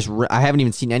that. I haven't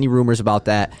even seen any rumors about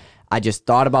that. I just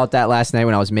thought about that last night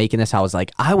when I was making this. I was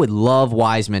like, I would love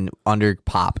Wiseman under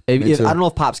Pop. I don't know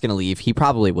if Pop's going to leave. He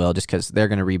probably will just because they're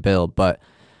going to rebuild. But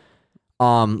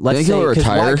let's say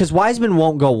because Wiseman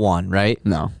won't go 1, right?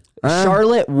 No.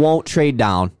 Charlotte won't trade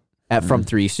down from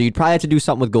 3, so you'd probably have to do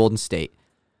something with Golden State.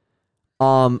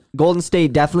 Golden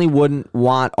State definitely wouldn't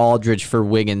want Aldridge for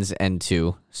Wiggins and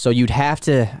 2, so you'd have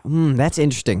to. That's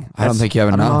interesting. I don't think you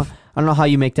have enough. I don't know how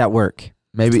you make that work.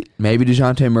 Maybe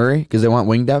DeJounte Murray because they want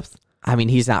wing depth. I mean,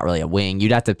 he's not really a wing.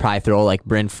 You'd have to probably throw like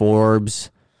Bryn Forbes.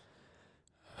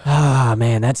 Ah,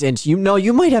 man, that's interesting.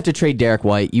 You might have to trade Derek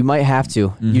White. You might have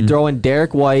to. You throw in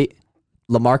Derek White,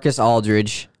 LaMarcus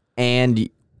Aldridge, and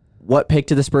what pick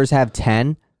do the Spurs have?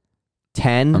 10?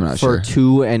 10 I'm not for sure.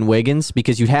 2 and Wiggins?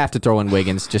 Because you'd have to throw in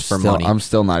Wiggins just for money. I'm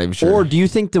still not even sure. Or do you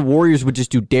think the Warriors would just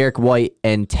do Derek White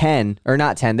and 10? Or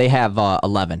not 10, they have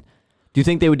 11. Do you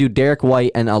think they would do Derek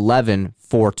White and 11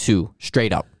 for 2,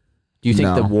 straight up? Do you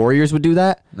think the Warriors would do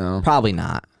that? No. Probably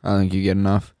not. I don't think you get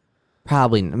enough.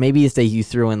 Probably. Maybe if you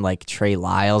threw in like Trey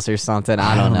Lyles or something.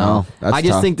 I don't know. That's I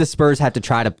just tough. think the Spurs have to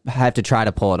try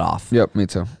to pull it off. Yep, me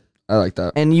too. I like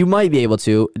that. And you might be able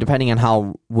to, depending on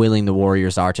how willing the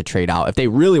Warriors are to trade out. If they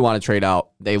really want to trade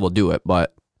out, they will do it.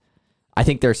 But I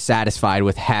think they're satisfied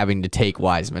with having to take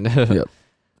Wiseman. Yep.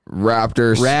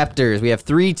 Raptors. We have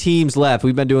 3 teams left.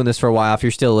 We've been doing this for a while. If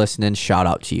you're still listening, shout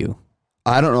out to you.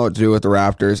 I don't know what to do with the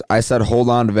Raptors. I said hold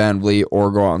on to Van Vliet or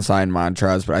go out and sign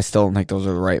Montrez, but I still don't think those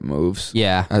are the right moves.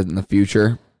 Yeah. In the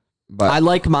future. But I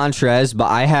like Montrez, but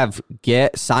I have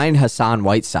signed Hassan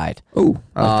Whiteside. Oh,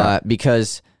 I like that.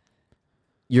 Because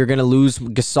you're going to lose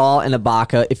Gasol and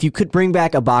Ibaka. If you could bring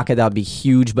back Ibaka, that would be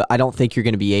huge, but I don't think you're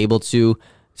going to be able to.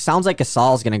 Sounds like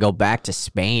Gasol's going to go back to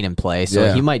Spain and play,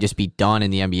 so he might just be done in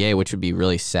the NBA, which would be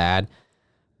really sad.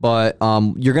 But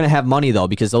you're going to have money, though,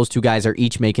 because those 2 guys are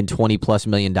each making $20+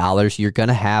 million. You're going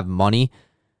to have money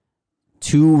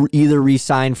to either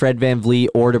re-sign Fred VanVleet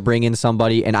or to bring in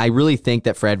somebody. And I really think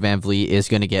that Fred VanVleet is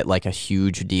going to get like a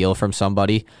huge deal from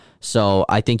somebody. So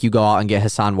I think you go out and get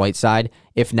Hassan Whiteside.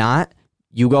 If not,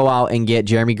 you go out and get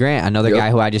Jeremy Grant, another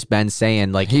guy who I just been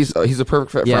saying like he's a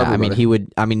perfect fit for everybody. him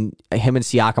and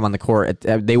Siakam on the court,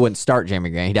 they wouldn't start Jeremy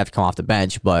Grant. He'd have to come off the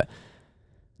bench, but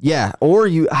yeah. Or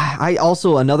I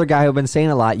also, another guy I've been saying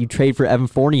a lot, you trade for Evan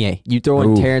Fournier. You throw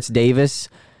in Terrence Davis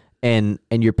and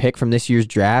your pick from this year's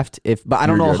draft. But I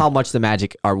don't know how much the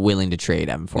Magic are willing to trade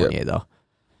Evan Fournier though.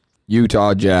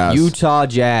 Utah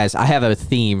Jazz. I have a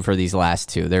theme for these last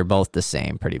 2. They're both the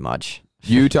same pretty much.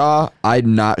 Utah,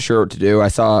 I'm not sure what to do. I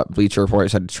saw Bleacher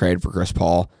Report said to trade for Chris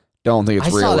Paul. Don't think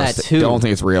it's realistic. Saw that too. Don't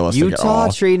think it's realistic at all.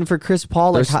 Utah trading for Chris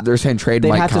Paul. They're saying trade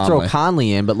Mike Conley. They have to throw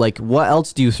Conley in, but like, what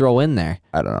else do you throw in there?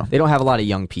 I don't know. They don't have a lot of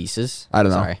young pieces. I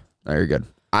don't know. Sorry. No, you're good.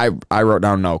 I wrote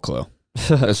down no clue.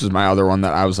 This is my other one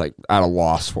that I was like at a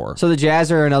loss for. So the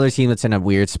Jazz are another team that's in a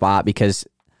weird spot because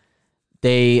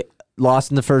they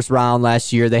lost in the first round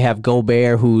last year. They have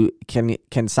Gobert who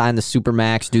can sign the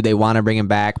Supermax. Do they want to bring him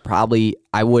back? Probably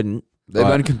I wouldn't. They've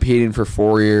been competing for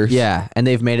 4 years. Yeah, and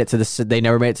they've made it to they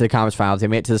never made it to the conference finals. They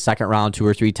made it to the second round 2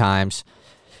 or 3 times.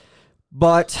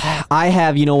 But I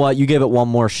have, you know what, you give it one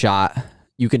more shot.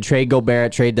 You can trade Gobert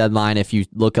at trade deadline if you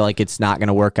look like it's not going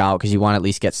to work out because you want to at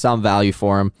least get some value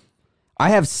for him.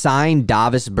 I have signed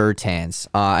Davis Bertans.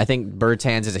 I think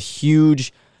Bertans is a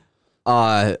huge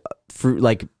role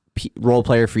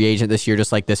player free agent this year.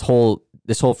 Just like this whole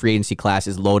free agency class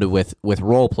is loaded with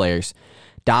role players.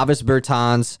 Davis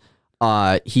Bertans,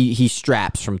 he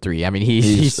straps from 3. I mean,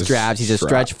 he straps. He's a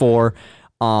stretch 4.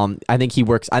 I think he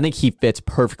works. I think he fits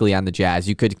perfectly on the Jazz.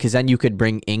 Because then you could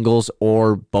bring Ingles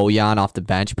or Bojan off the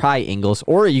bench, probably Ingles,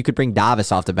 or you could bring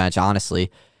Davis off the bench,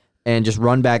 honestly, and just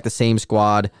run back the same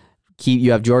squad.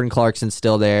 You have Jordan Clarkson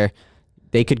still there.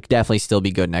 They could definitely still be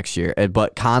good next year.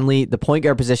 But Conley, the point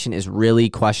guard position is really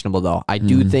questionable, though. I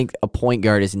do think a point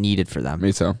guard is needed for them.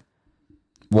 Me too.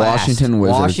 Washington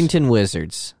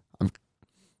Wizards.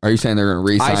 Are you saying they're going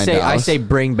to re-sign Dallas? I say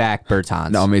bring back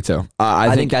Bertans. No, me too.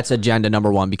 I think that's agenda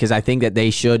number 1 because I think that they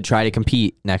should try to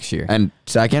compete next year. And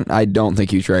second, I don't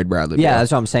think you trade Bradley Beal. Yeah,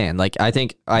 that's what I'm saying. Like I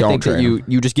think that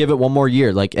you just give it one more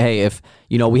year. Like, hey, if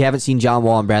we haven't seen John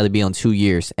Wall and Bradley Beal in 2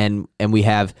 years, and we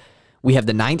have the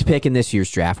 9th pick in this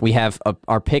year's draft. We have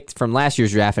our pick from last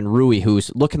year's draft and Rui,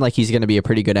 who's looking like he's going to be a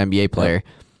pretty good NBA player. Yep.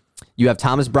 You have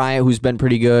Thomas Bryant, who's been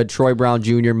pretty good. Troy Brown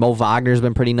Jr., Mo Wagner's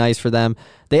been pretty nice for them.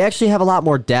 They actually have a lot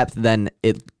more depth than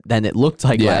it looked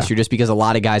like last year, just because a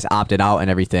lot of guys opted out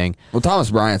and everything. Well, Thomas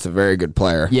Bryant's a very good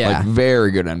player. Yeah, like very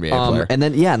good NBA player. And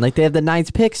then they have the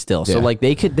 9th pick still, so like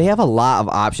they have a lot of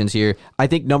options here. I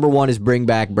think number 1 is bring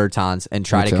back Bertans and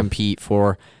try to compete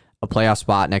for a playoff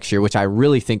spot next year, which I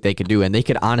really think they could do, and they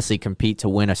could honestly compete to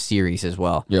win a series as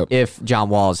well. Yep. If John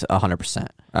Wall is 100%.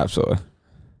 Absolutely.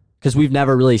 Because we've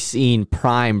never really seen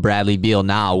prime Bradley Beal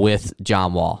now with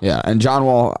John Wall. Yeah, and John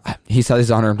Wall, he says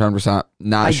he's 110%.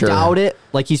 Not sure. I doubt it.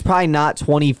 Like, he's probably not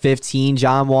 2015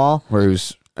 John Wall. Where he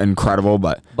was incredible,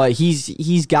 but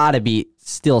he's got to be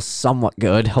still somewhat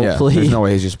good, hopefully. Yeah, there's no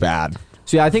way he's just bad.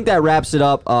 So, yeah, I think that wraps it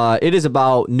up. It is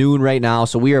about noon right now,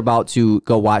 so we are about to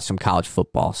go watch some college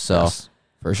football. So, yes,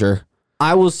 for sure.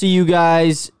 I will see you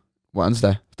guys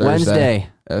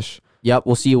Thursday-ish. Yep,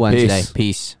 we'll see you Wednesday.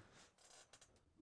 Peace.